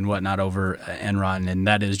and whatnot over Enron, and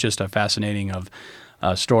that is just a fascinating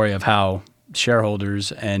story of how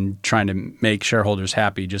shareholders and trying to make shareholders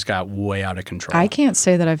happy just got way out of control. I can't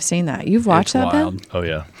say that I've seen that. You've watched that, wild. Ben? Oh,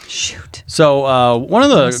 yeah. Shoot. So one of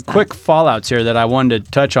the quick fallouts here that I wanted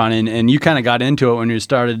to touch on, and you kind of got into it when you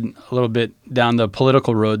started a little bit down the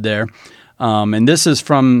political road there, and this is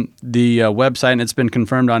from the website, and it's been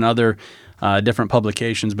confirmed on other different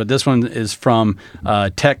publications, but this one is from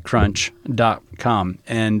TechCrunch.com,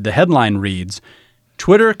 and the headline reads,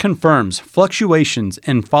 Twitter confirms fluctuations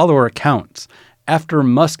in follower accounts after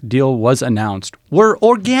Musk deal was announced were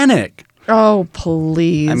organic. Oh,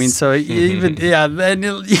 please. I mean, so even, I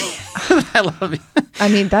love it. I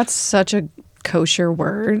mean, that's such a kosher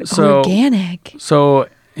word. Organic. So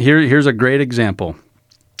here's a great example.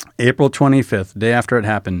 April 25th, day after it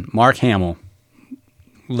happened, Mark Hamill,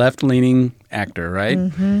 left-leaning actor, right?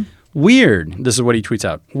 Mm-hmm. Weird. This is what he tweets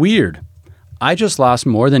out. Weird. I just lost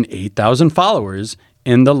more than 8,000 followers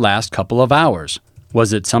in the last couple of hours.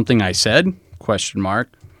 Was it something I said? ?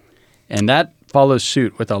 And that follows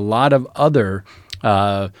suit with a lot of other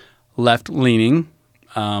left-leaning,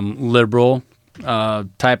 liberal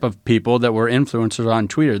type of people that were influencers on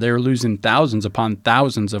Twitter. They were losing thousands upon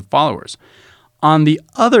thousands of followers. On the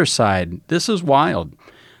other side, this is wild.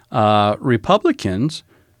 Republicans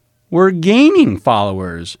were gaining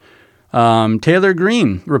followers.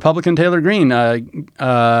 Republican Taylor Greene,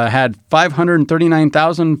 had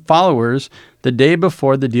 539,000 followers the day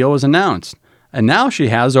before the deal was announced. And now she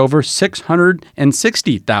has over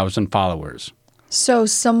 660,000 followers. So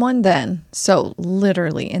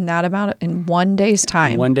literally in one day's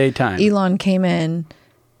time. Elon came in,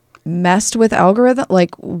 messed with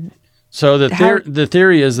algorithm, So the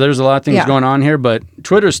theory is there's a lot of things going on here, but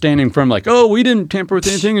Twitter's standing firm like, oh, we didn't tamper with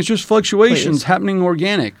anything. It's just fluctuations happening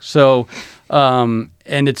organic. So, and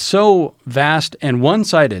it's so vast and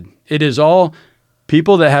one-sided. It is all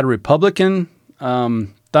people that had Republican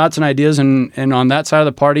thoughts and ideas, and on that side of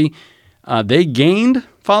the party, they gained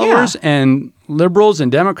followers, and liberals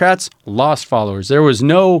and Democrats lost followers. There was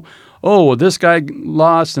no, oh, well, this guy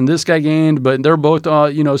lost and this guy gained, but they're both,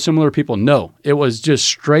 similar people. No, it was just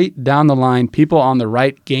straight down the line. People on the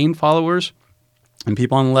right gained followers and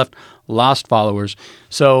people on the left lost followers.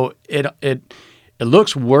 So it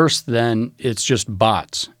looks worse than it's just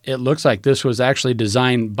bots. It looks like this was actually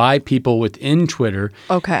designed by people within Twitter.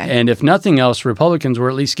 Okay. And if nothing else, Republicans were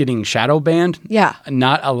at least getting shadow banned. Yeah.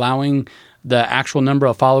 Not allowing the actual number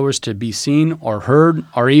of followers to be seen or heard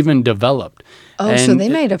or even developed. Oh, so they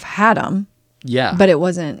might have had them. Yeah. But it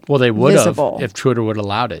wasn't Well, they would visible. have if Twitter would have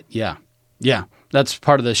allowed it. Yeah. Yeah. That's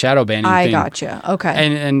part of the shadow banning thing. I gotcha. Okay.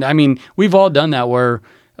 And I mean, we've all done that where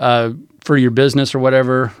for your business or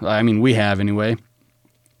whatever, I mean, we have anyway,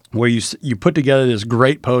 where you put together this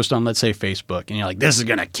great post on, let's say, Facebook, and you're like, this is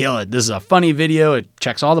going to kill it. This is a funny video. It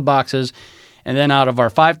checks all the boxes. And then out of our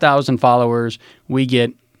 5,000 followers, we get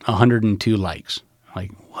 102 likes.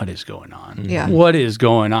 Like, what is going on? Yeah. What is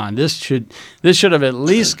going on? This should have at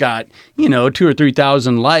least got, 2,000 or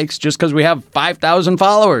 3,000 likes just because we have 5,000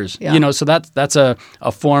 followers. Yeah. So that's a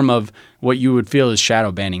form of what you would feel is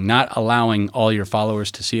shadow banning, not allowing all your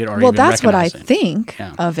followers to see it or even that's what I recognize it. think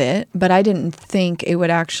of it, but I didn't think it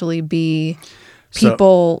would actually be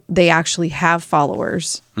people, they actually have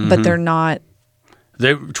followers, but they're not.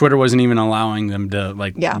 Twitter wasn't even allowing them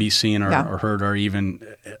to be seen or heard or even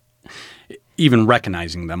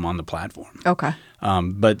recognizing them on the platform. Okay.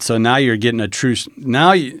 But so now you're getting a true.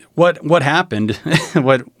 Now what happened?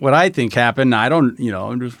 what I think happened? I don't.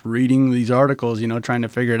 I'm just reading these articles. Trying to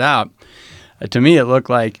figure it out. To me, it looked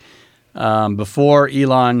like before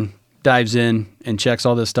Elon dives in and checks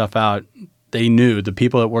all this stuff out, they knew, the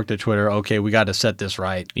people that worked at Twitter, okay, we got to set this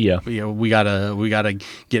right. Yeah. We gotta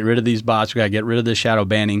get rid of these bots. We got to get rid of this shadow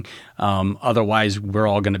banning. Otherwise, we're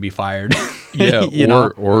all going to be fired. Yeah.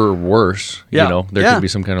 or worse. Yeah. There could be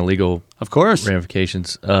some kind of legal, of course,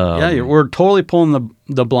 ramifications. We're totally pulling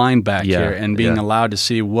the blind back here and being yeah. allowed to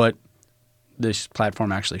see what this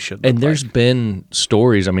platform actually should look And there's like. been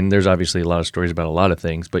stories. I mean, there's obviously a lot of stories about a lot of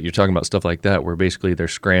things, but you're talking about stuff like that where basically they're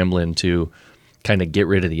scrambling to kind of get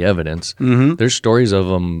rid of the evidence. Mm-hmm. There's stories of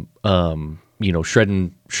them,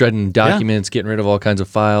 shredding documents, getting rid of all kinds of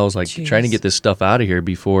files, like trying to get this stuff out of here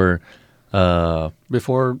before Elon the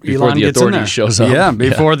gets authority in there. Shows up. Yeah,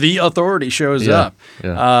 before the authority shows up.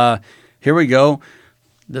 Yeah. Here we go.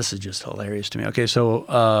 This is just hilarious to me. Okay,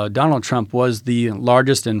 so Donald Trump was the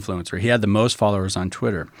largest influencer. He had the most followers on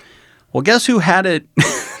Twitter. Well, guess who had it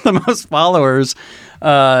the most followers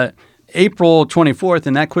April 24th,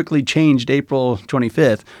 and that quickly changed April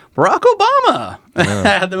 25th. Barack Obama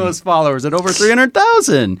had the most followers at over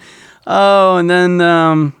 300,000. Oh, and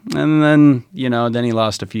then he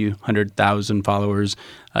lost a few 100,000 followers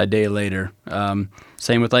a day later.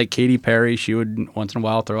 Same with like Katy Perry. She would once in a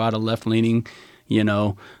while throw out a left-leaning,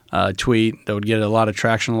 tweet that would get a lot of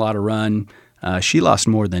traction, a lot of run. She lost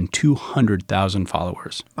more than 200,000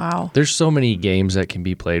 followers. Wow. There's so many games that can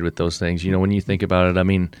be played with those things. When you think about it, I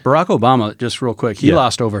mean, Barack Obama, just real quick, he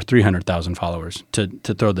lost over 300,000 followers to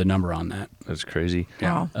throw the number on that. that's crazy.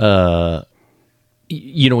 Wow.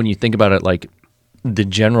 When you think about it, like the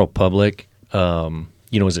general public,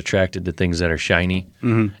 is attracted to things that are shiny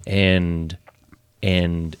and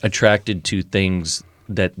attracted to things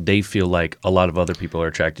that they feel like a lot of other people are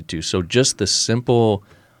attracted to. So just the simple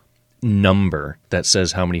number that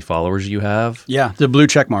says how many followers you have, the blue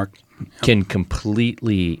check mark, can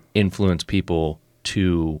completely influence people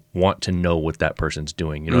to want to know what that person's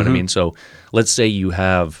doing. You know what I mean? So let's say you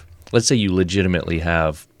legitimately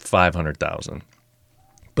have 500,000,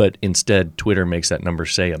 but instead Twitter makes that number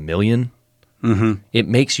say 1 million. Mm-hmm. It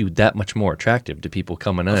makes you that much more attractive to people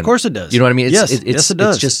coming in. Of course it does. You know what I mean? Yes, it does.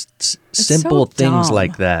 It's just simple things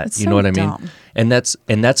like that. It's you know what I mean? dumb. And that's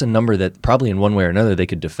a number that probably in one way or another they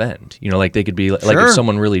could defend. Like they could be like Sure. if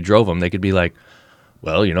someone really drove them, they could be like,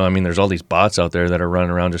 well, there's all these bots out there that are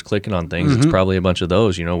running around just clicking on things. It's probably a bunch of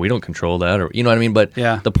those. We don't control that, or you know what I mean. But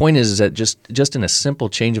the point is that just in a simple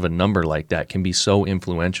change of a number like that can be so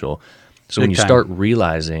influential. So when you start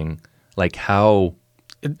realizing like how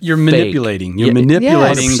you're manipulating. You're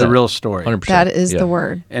manipulating 100%. the real story. 100%. That is the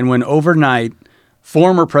word. And when overnight,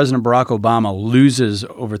 former President Barack Obama loses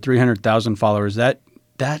over 300,000 followers, that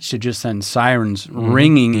should just send sirens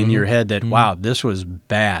ringing in your head that, wow, this was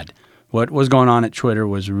bad. What was going on at Twitter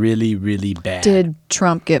was really, really bad. Did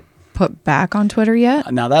Trump get put back on Twitter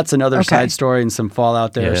yet? Now, that's another side story and some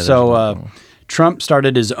fallout there. Yeah, so Trump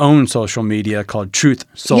started his own social media called Truth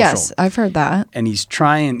Social. Yes, I've heard that. And he's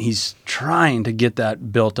trying to get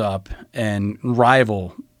that built up and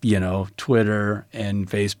rival, Twitter and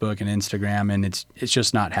Facebook and Instagram, and it's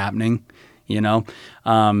just not happening,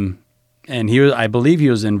 And and I believe he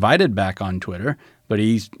was invited back on Twitter, but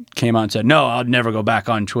he came out and said, "No, I'll never go back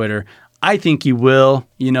on Twitter." I think he will.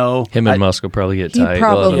 Him and Musk will probably get He tight.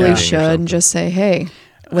 probably should and just say, "Hey,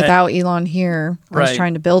 without Elon here, I was Right.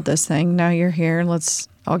 trying to build this thing. Now you're here.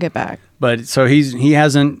 I'll get back." But so he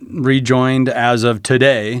hasn't rejoined as of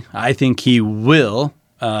today. I think he will.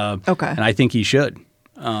 Okay. And I think he should.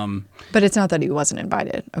 But it's not that he wasn't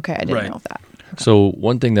invited. Okay, I didn't know that. So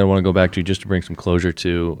one thing that I want to go back to, just to bring some closure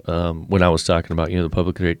to, when I was talking about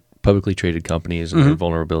the publicly traded companies and their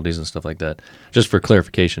vulnerabilities and stuff like that. Just for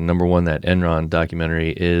clarification, number one, that Enron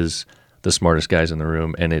documentary is The Smartest Guys in the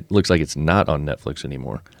Room, and it looks like it's not on Netflix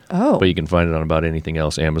anymore. Oh. But you can find it on about anything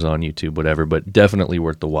else, Amazon, YouTube, whatever, but definitely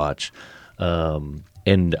worth the watch.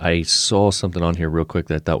 And I saw something on here real quick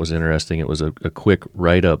that I thought was interesting. It was a quick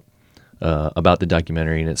write-up about the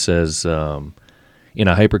documentary, and it says, in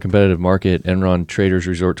a hyper-competitive market, Enron traders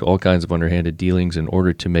resort to all kinds of underhanded dealings in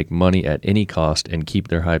order to make money at any cost and keep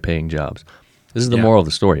their high-paying jobs. This is the moral of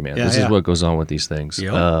the story, man. This is what goes on with these things.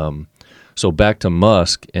 Yep. So back to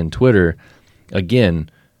Musk and Twitter, again,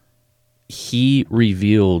 he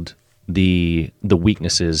revealed the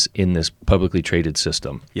weaknesses in this publicly traded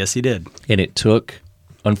system. Yes, he did. And it took,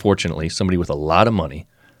 unfortunately, somebody with a lot of money,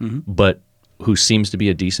 but who seems to be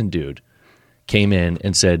a decent dude, came in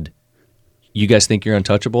and said, "You guys think you're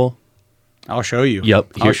untouchable? I'll show you." Yep.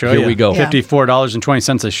 I'll show you. Here we go. Yeah.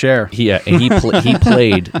 $54.20 a share. Yeah, and he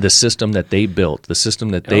played the system that they built, the system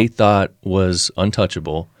that they thought was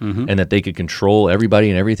untouchable, and that they could control everybody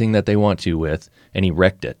and everything that they want to with, and he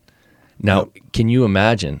wrecked it. Now, can you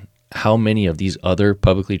imagine how many of these other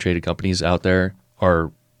publicly traded companies out there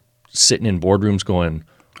are sitting in boardrooms going,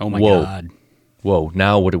 Oh my whoa, God. whoa,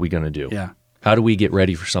 now what are we going to do? Yeah. How do we get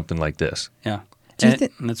ready for something like this? Yeah. Do you And, thi-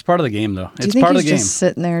 and it's part of the game, though. Do you It's think part of he's the game. just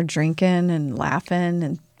sitting there drinking and laughing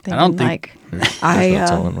and thinking don't think- I no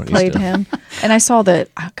telling what he's played doing. him? And I saw that,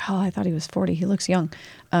 I thought he was 40. He looks young.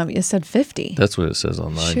 It said 50. That's what it says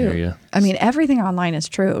online Shoot. here, yeah. I mean, everything online is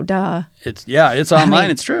true. Duh. It's online.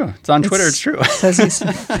 mean, it's true. It's on Twitter. It's true. It says he's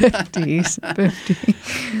 50. He's 50.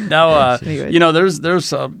 Now, Anyways.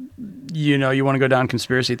 there's you want to go down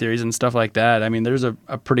conspiracy theories and stuff like that. I mean, there's a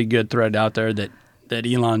pretty good thread out there that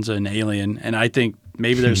Elon's an alien, and I think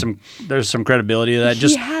maybe there's some credibility to that.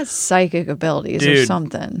 He has psychic abilities or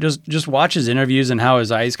something. Just watch his interviews and how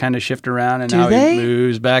his eyes kind of shift around and Do how they? he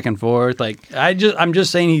moves back and forth. Like I'm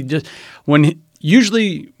just saying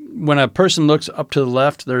usually when a person looks up to the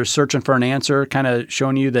left, they're searching for an answer, kind of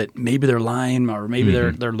showing you that maybe they're lying or maybe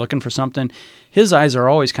they're looking for something. His eyes are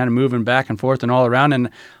always kind of moving back and forth and all around. And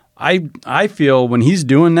I feel when he's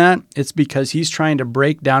doing that, it's because he's trying to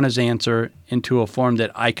break down his answer into a form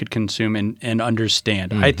that I could consume and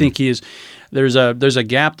understand. I think there's a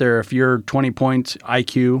gap there. If you're 20 points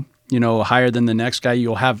IQ, higher than the next guy,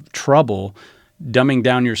 you'll have trouble dumbing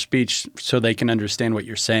down your speech so they can understand what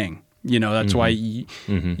you're saying. That's why you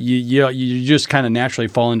just kind of naturally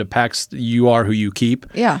fall into packs. You are who you keep.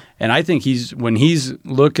 Yeah. And I think when he's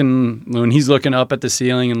looking up at the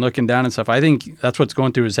ceiling and looking down and stuff, I think that's what's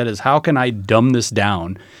going through his head is how can I dumb this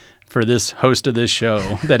down for this host of this show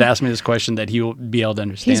that asked me this question that he will be able to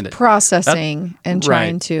understand He's it. processing and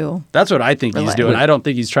trying right. to. That's what I think he's relate. doing. I don't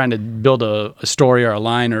think he's trying to build a story or a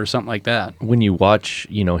line or something like that. When you watch,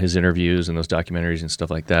 his interviews and those documentaries and stuff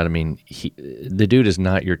like that, I mean, the dude is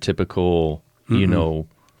not your typical,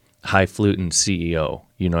 highfalutin CEO.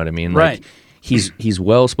 You know what I mean? Right. Like, he's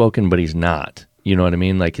well spoken, but he's not. You know what I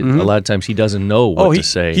mean? Like a lot of times he doesn't know what to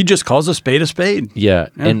say. He just calls a spade a spade. Yeah.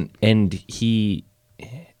 And he,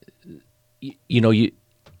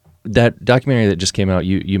 that documentary that just came out,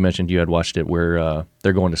 you mentioned you had watched it where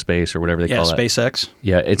they're going to space or whatever they call it. SpaceX.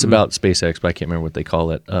 Yeah, it's about SpaceX, but I can't remember what they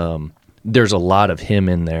call it. There's a lot of him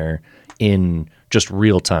in there in just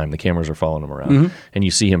real time. The cameras are following him around, and you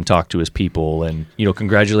see him talk to his people and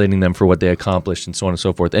congratulating them for what they accomplished and so on and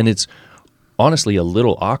so forth. And it's honestly a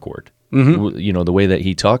little awkward, the way that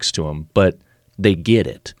he talks to them, but they get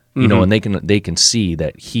it, and they can see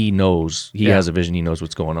that he knows he has a vision. He knows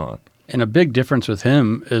what's going on. And a big difference with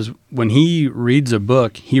him is when he reads a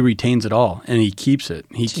book, he retains it all and he keeps it.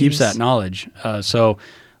 He keeps that knowledge. So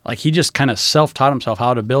he just kind of self-taught himself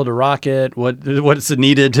how to build a rocket, what's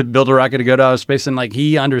needed to build a rocket to go to outer space. And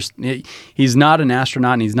he's not an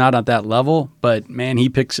astronaut and he's not at that level, but man,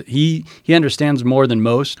 he understands more than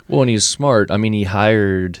most. Well, and he's smart. I mean, he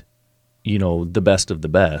hired, the best of the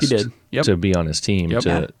best. He did. Yep. To be on his team,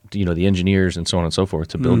 to the engineers and so on and so forth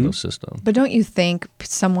to build those systems. But don't you think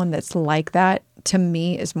someone that's like that, to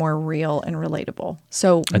me, is more real and relatable?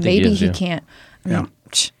 So I think maybe he is, can't. I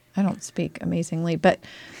don't speak amazingly, but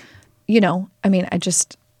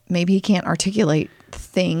maybe he can't articulate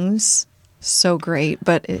things so great,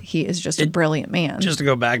 but he is just a brilliant man. Just to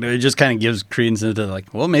go back to it, just kind of gives credence into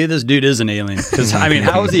like, well, maybe this dude is an alien. Because, I mean,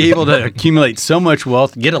 how is he able to accumulate so much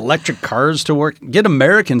wealth, get electric cars to work, get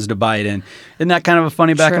Americans to buy it in? Isn't that kind of a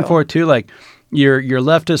funny back and forth, too? Like, your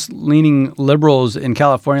leftist-leaning liberals in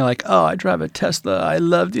California like, oh, I drive a Tesla. I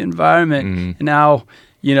love the environment. And now,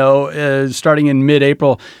 starting in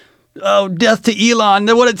mid-April, oh, death to Elon.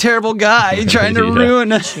 What a terrible guy trying to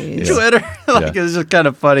ruin Twitter. It's just kind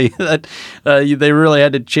of funny that they really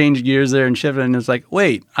had to change gears there and shift it. And it's like,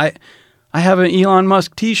 wait, I have an Elon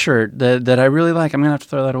Musk T-shirt that I really like. I'm going to have to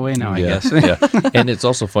throw that away now, I guess. And it's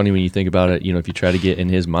also funny when you think about it, if you try to get in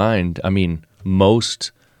his mind, I mean,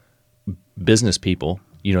 most business people,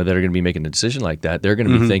 that are going to be making a decision like that, they're going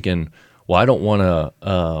to be thinking, well, I don't want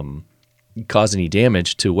to cause any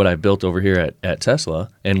damage to what I've built over here at Tesla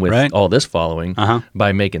and with all this following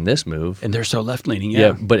by making this move. And they're so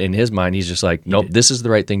left-leaning, but in his mind, he's just like, nope, this is the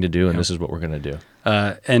right thing to do, and this is what we're going to do.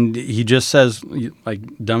 And he just says, like,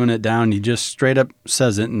 dumbing it down, he just straight up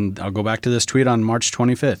says it, and I'll go back to this tweet on March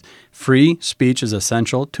 25th. Free speech is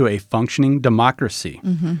essential to a functioning democracy.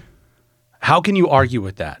 How can you argue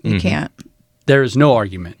with that? You can't. There is no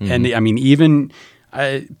argument. And, I mean, even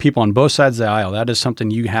people on both sides of the aisle, that is something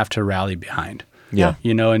you have to rally behind. Yeah.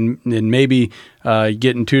 And maybe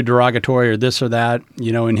getting too derogatory or this or that.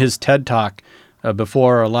 In his TED Talk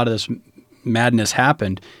before a lot of this madness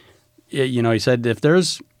happened, he said, if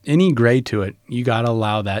there's any gray to it, you got to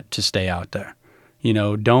allow that to stay out there.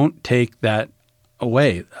 Don't take that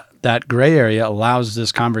away. That gray area allows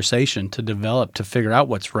this conversation to develop, to figure out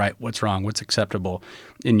what's right, what's wrong, what's acceptable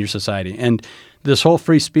in your society. And this whole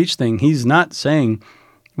free speech thing, he's not saying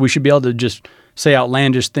we should be able to just say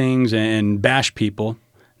outlandish things and bash people.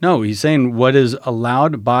 No, he's saying what is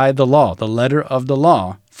allowed by the law, the letter of the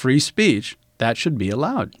law, free speech, that should be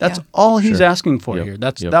allowed. That's all he's asking for here.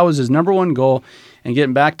 That was his number one goal. And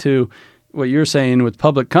getting back to what you're saying with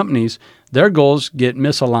public companies, their goals get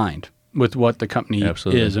misaligned with what the company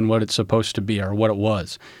is and what it's supposed to be or what it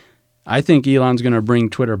was. I think Elon's going to bring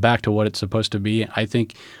Twitter back to what it's supposed to be. I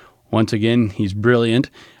think, once again, he's brilliant.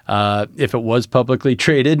 If it was publicly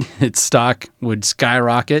traded, its stock would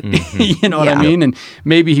skyrocket. You know what I mean? And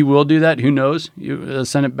maybe he will do that. Who knows?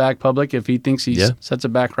 Send it back public if he thinks he sets it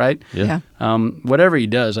back right. Whatever he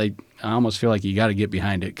does, I almost feel like you got to get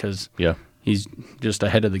behind it because he's just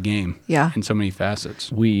ahead of the game in so many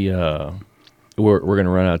facets. We're going to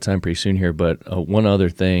run out of time pretty soon here, but one other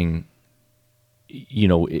thing,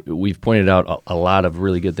 we've pointed out a lot of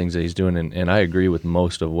really good things that he's doing, and I agree with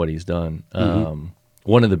most of what he's done.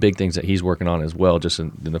 One of the big things that he's working on as well, just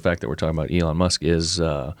in the fact that we're talking about Elon Musk, is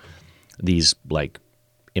these like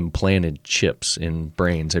implanted chips in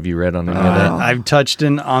brains. Have you read on any of that? I've touched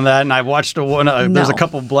on that, and I've watched there's a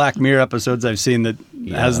couple Black Mirror episodes I've seen that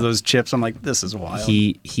has those chips. I'm like, this is wild.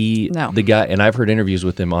 The guy, and I've heard interviews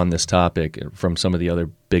with him on this topic from some of the other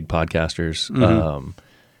big podcasters,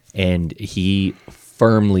 and he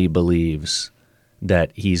firmly believes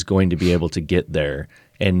that he's going to be able to get there,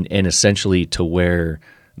 and essentially to where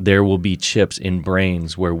there will be chips in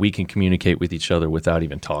brains where we can communicate with each other without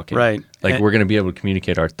even talking. Right. Like we're going to be able to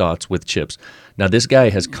communicate our thoughts with chips. Now, this guy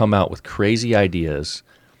has come out with crazy ideas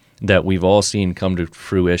that we've all seen come to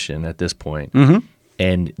fruition at this point.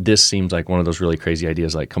 And this seems like one of those really crazy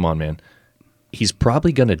ideas. Like, come on, man. He's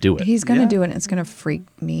probably going to do it. He's going to do it, and it's going to freak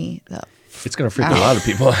me the It's going to freak a lot of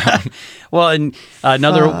people out. Well, and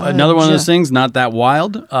another one of those things, not that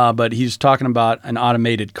wild, but he's talking about an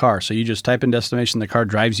automated car. So you just type in destination, the car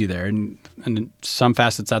drives you there. And in some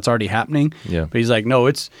facets, that's already happening. Yeah. But he's like,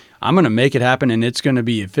 no, I'm going to make it happen, and it's going to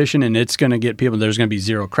be efficient, and it's going to get people. There's going to be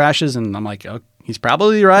zero crashes. And I'm like, oh, he's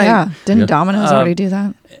probably right. Yeah. Didn't Domino's already do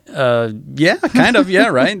that? Yeah, kind of. Yeah,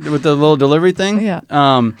 right. With the little delivery thing. Yeah.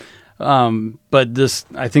 But this,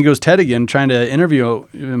 I think it was Ted again trying to interview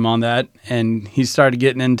him on that, and he started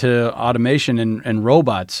getting into automation and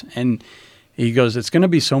robots, and he goes, it's going to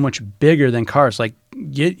be so much bigger than cars. Like,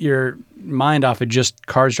 get your mind off of just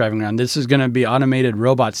cars driving around. This is going to be automated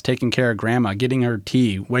robots taking care of grandma, getting her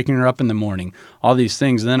tea, waking her up in the morning, all these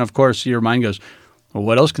things. And then, of course, your mind goes, well,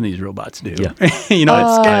 what else can these robots do? Yeah.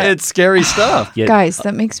 It's scary stuff. Yeah. Guys,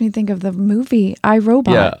 that makes me think of the movie I,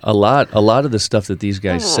 Robot. Yeah, a lot of the stuff that these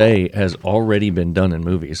guys say has already been done in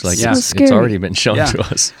movies. Like it's already been shown to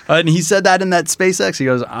us. And he said that in that SpaceX. He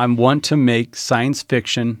goes, I want to make science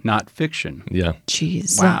fiction, not fiction. Yeah.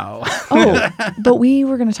 Jeez. Wow. But we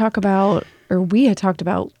were going to talk about, or we had talked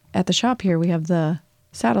about at the shop here, we have the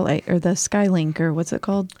satellite or the Skylink or what's it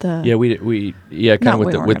called? With the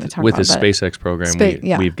SpaceX program,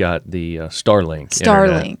 we've got the Starlink.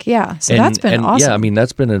 Starlink, internet. So that's been awesome. Yeah, I mean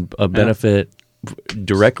that's been a benefit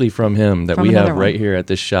directly from him that From we have another right one. here at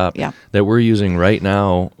this shop Yeah. that we're using right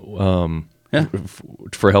now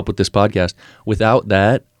for help with this podcast. Without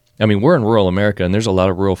that, I mean, we're in rural America, and there's a lot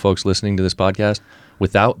of rural folks listening to this podcast.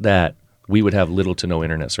 Without that, we would have little to no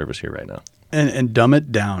internet service here right now. And dumb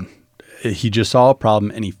it down. He just saw a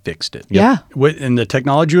problem and he fixed it. Yeah. And the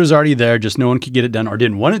technology was already there, just no one could get it done or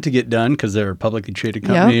didn't want it to get done because they're a publicly traded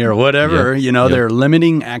company Yep. or whatever. Yep. You know, Yep. they're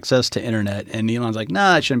limiting access to internet. And Elon's like,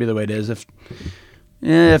 nah, it shouldn't be the way it is.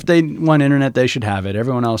 If they want internet, they should have it.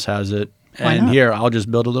 Everyone else has it. Why And not? here, I'll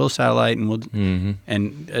just build a little satellite and we'll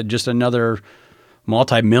just another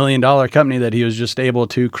multi-million-dollar company that he was just able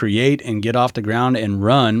to create and get off the ground and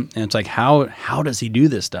run. And it's like, how does he do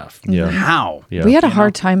this stuff? Yeah. How? Yeah. We had a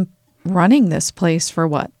hard time running this place for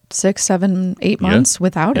what, 6, 7, 8 months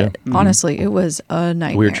without it. Honestly, it was a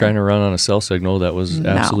nightmare. We were trying to run on a cell signal that was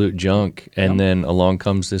absolute junk, and then along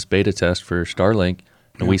comes this beta test for Starlink,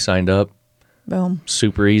 and we signed up. Boom.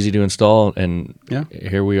 Super easy to install, and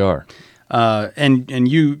here we are. And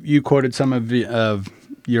you quoted some of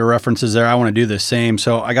your references there. I want to do the same.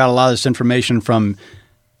 So I got a lot of this information from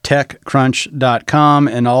TechCrunch.com,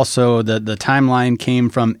 and also the timeline came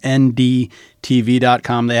from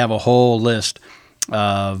NDTV.com. They have a whole list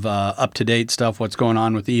of up-to-date stuff, what's going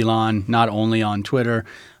on with Elon, not only on Twitter,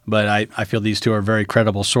 but I feel these two are very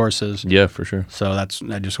credible sources. Yeah, for sure. So I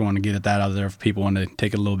just want to get that out there if people want to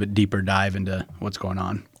take a little bit deeper dive into what's going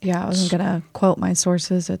on. Yeah, I wasn't going to quote my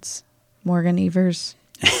sources. It's Morgan Evers.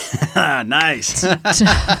 Nice.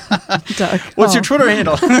 Doug. What's your Twitter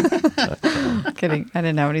handle? Kidding. I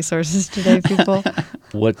didn't have any sources today, people.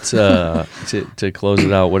 What to close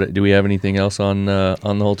it out? What do we have anything else on the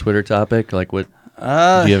whole Twitter topic? Like what?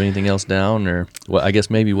 Do you have anything else down, or I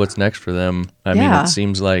guess maybe what's next for them? I mean, it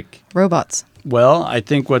seems like robots. Well, I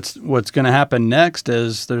think what's going to happen next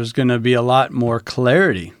is there's going to be a lot more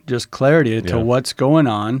clarity, just clarity to what's going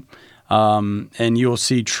on, and you'll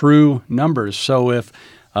see true numbers. So if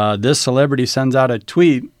this celebrity sends out a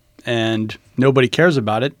tweet and nobody cares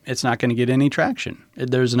about it, it's not going to get any traction.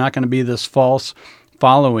 There's not going to be this false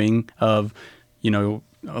following of,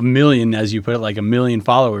 a million, as you put it, like a million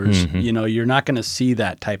followers. Mm-hmm. You're not going to see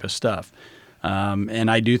that type of stuff.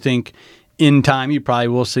 And I do think in time you probably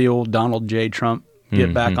will see old Donald J. Trump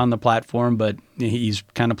get back on the platform, but he's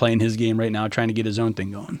kind of playing his game right now, trying to get his own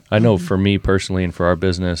thing going. I know for me personally and for our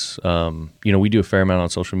business, we do a fair amount on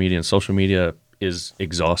social media, and social media is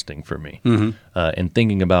exhausting for me. And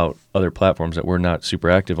thinking about other platforms that we're not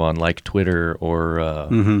super active on, like Twitter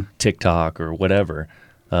or TikTok or whatever,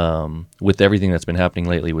 with everything that's been happening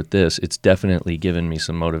lately with this, it's definitely given me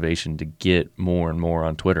some motivation to get more and more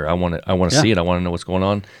on Twitter. I want to see it. I want to know what's going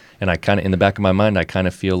on. And I kind of, in the back of my mind, I kind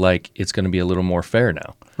of feel like it's going to be a little more fair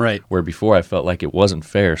now. Right. Where before I felt like it wasn't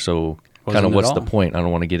fair. So kind of what's the point? I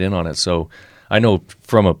don't want to get in on it. So I know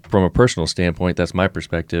from a personal standpoint, that's my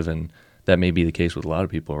perspective, and that may be the case with a lot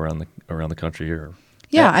of people around the country. Or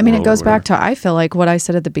I mean, it goes back to, I feel like what I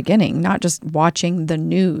said at the beginning, not just watching the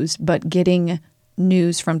news, but getting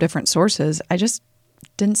news from different sources. I just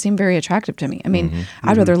didn't seem very attractive to me. I mean,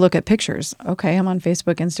 I'd rather look at pictures. Okay, I'm on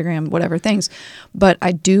Facebook, Instagram, whatever things, but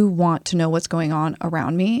I do want to know what's going on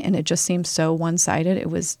around me, and it just seems so one-sided.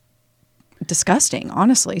 It was disgusting,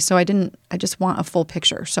 honestly. So I just want a full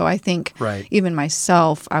picture. So I think even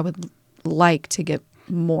myself, I would like to get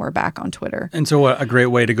more back on Twitter. And so a great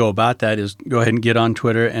way to go about that is go ahead and get on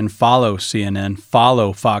Twitter and follow CNN,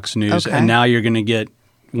 follow Fox News, and now you're going to get,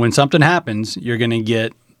 when something happens, you're going to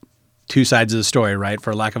get two sides of the story, right?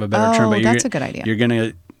 For lack of a better term. But that's a good idea. You're going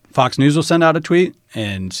to, Fox News will send out a tweet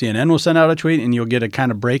and CNN will send out a tweet, and you'll get to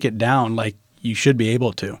kind of break it down like you should be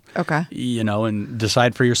able to. Okay. And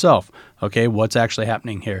decide for yourself, okay, what's actually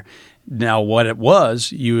happening here. Now, what it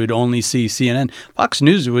was, you would only see CNN. Fox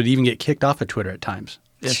News would even get kicked off of Twitter at times.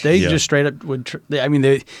 If they just straight up would,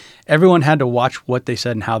 everyone had to watch what they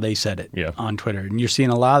said and how they said it on Twitter. And you're seeing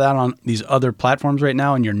a lot of that on these other platforms right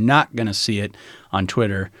now, and you're not going to see it on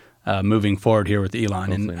Twitter moving forward here with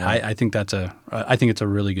Elon. Hopefully and I think it's a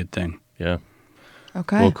really good thing. Yeah.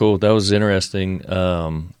 Okay. Well, cool. That was interesting.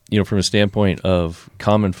 From a standpoint of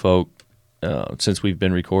common folk, since we've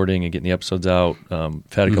been recording and getting the episodes out,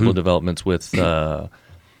 we've had a couple of developments with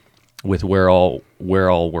where all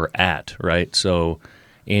we're at, right? So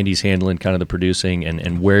Andy's handling kind of the producing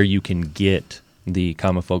and where you can get the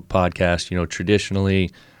Common Folk podcast.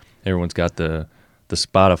 Traditionally, everyone's got the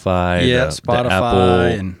Spotify, Spotify, the Apple,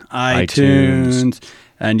 and iTunes.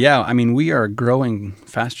 And we are growing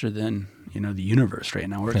faster than the universe right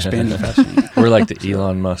now. We're expanding faster. We're like the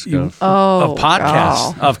Elon Musk of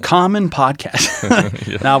Podcasts, of common podcasts.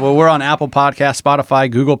 Yeah. Now, but we're on Apple Podcasts,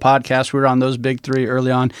 Spotify, Google Podcasts. We were on those big three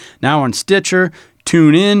early on. Now we're on Stitcher,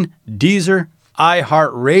 TuneIn, Deezer,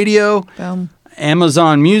 iHeartRadio, Boom.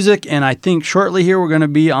 Amazon Music, and I think shortly here we're going to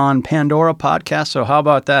be on Pandora Podcast. So how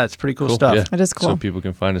about that? It's pretty cool stuff. Yeah. It is cool. So people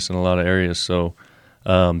can find us in a lot of areas. So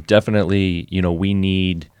definitely, we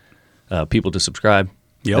need people to subscribe.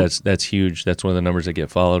 Yep. That's huge. That's one of the numbers that get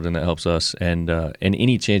followed, and that helps us. And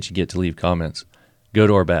any chance you get to leave comments, good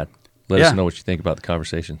or bad, let us know what you think about the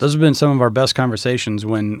conversations. Those have been some of our best conversations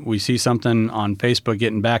when we see something on Facebook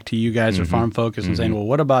getting back to you guys or Farm Focus and saying, well,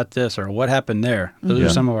 what about this or what happened there? Those are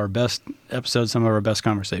some of our best episodes, some of our best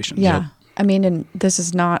conversations. Yeah. Yep. I mean, and this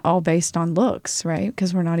is not all based on looks, right?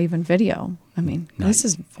 Because we're not even video. I mean, this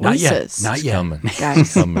is voices. Not yet. Coming.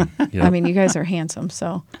 Guys. Coming. Yep. I mean, you guys are handsome,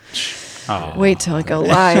 so wait till I go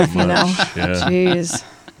live, Yeah. Jeez.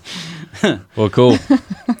 Well, cool.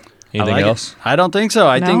 Anything like else? I don't think so.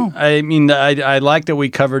 No. I like that we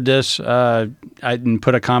covered this and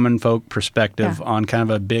put a common folk perspective on kind of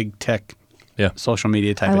a big tech social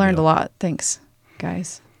media type I of learned deal. a lot. Thanks,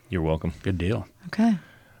 guys. You're welcome. Good deal. Okay.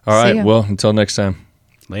 All See right. ya. Well, until next time.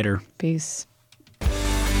 Later. Peace.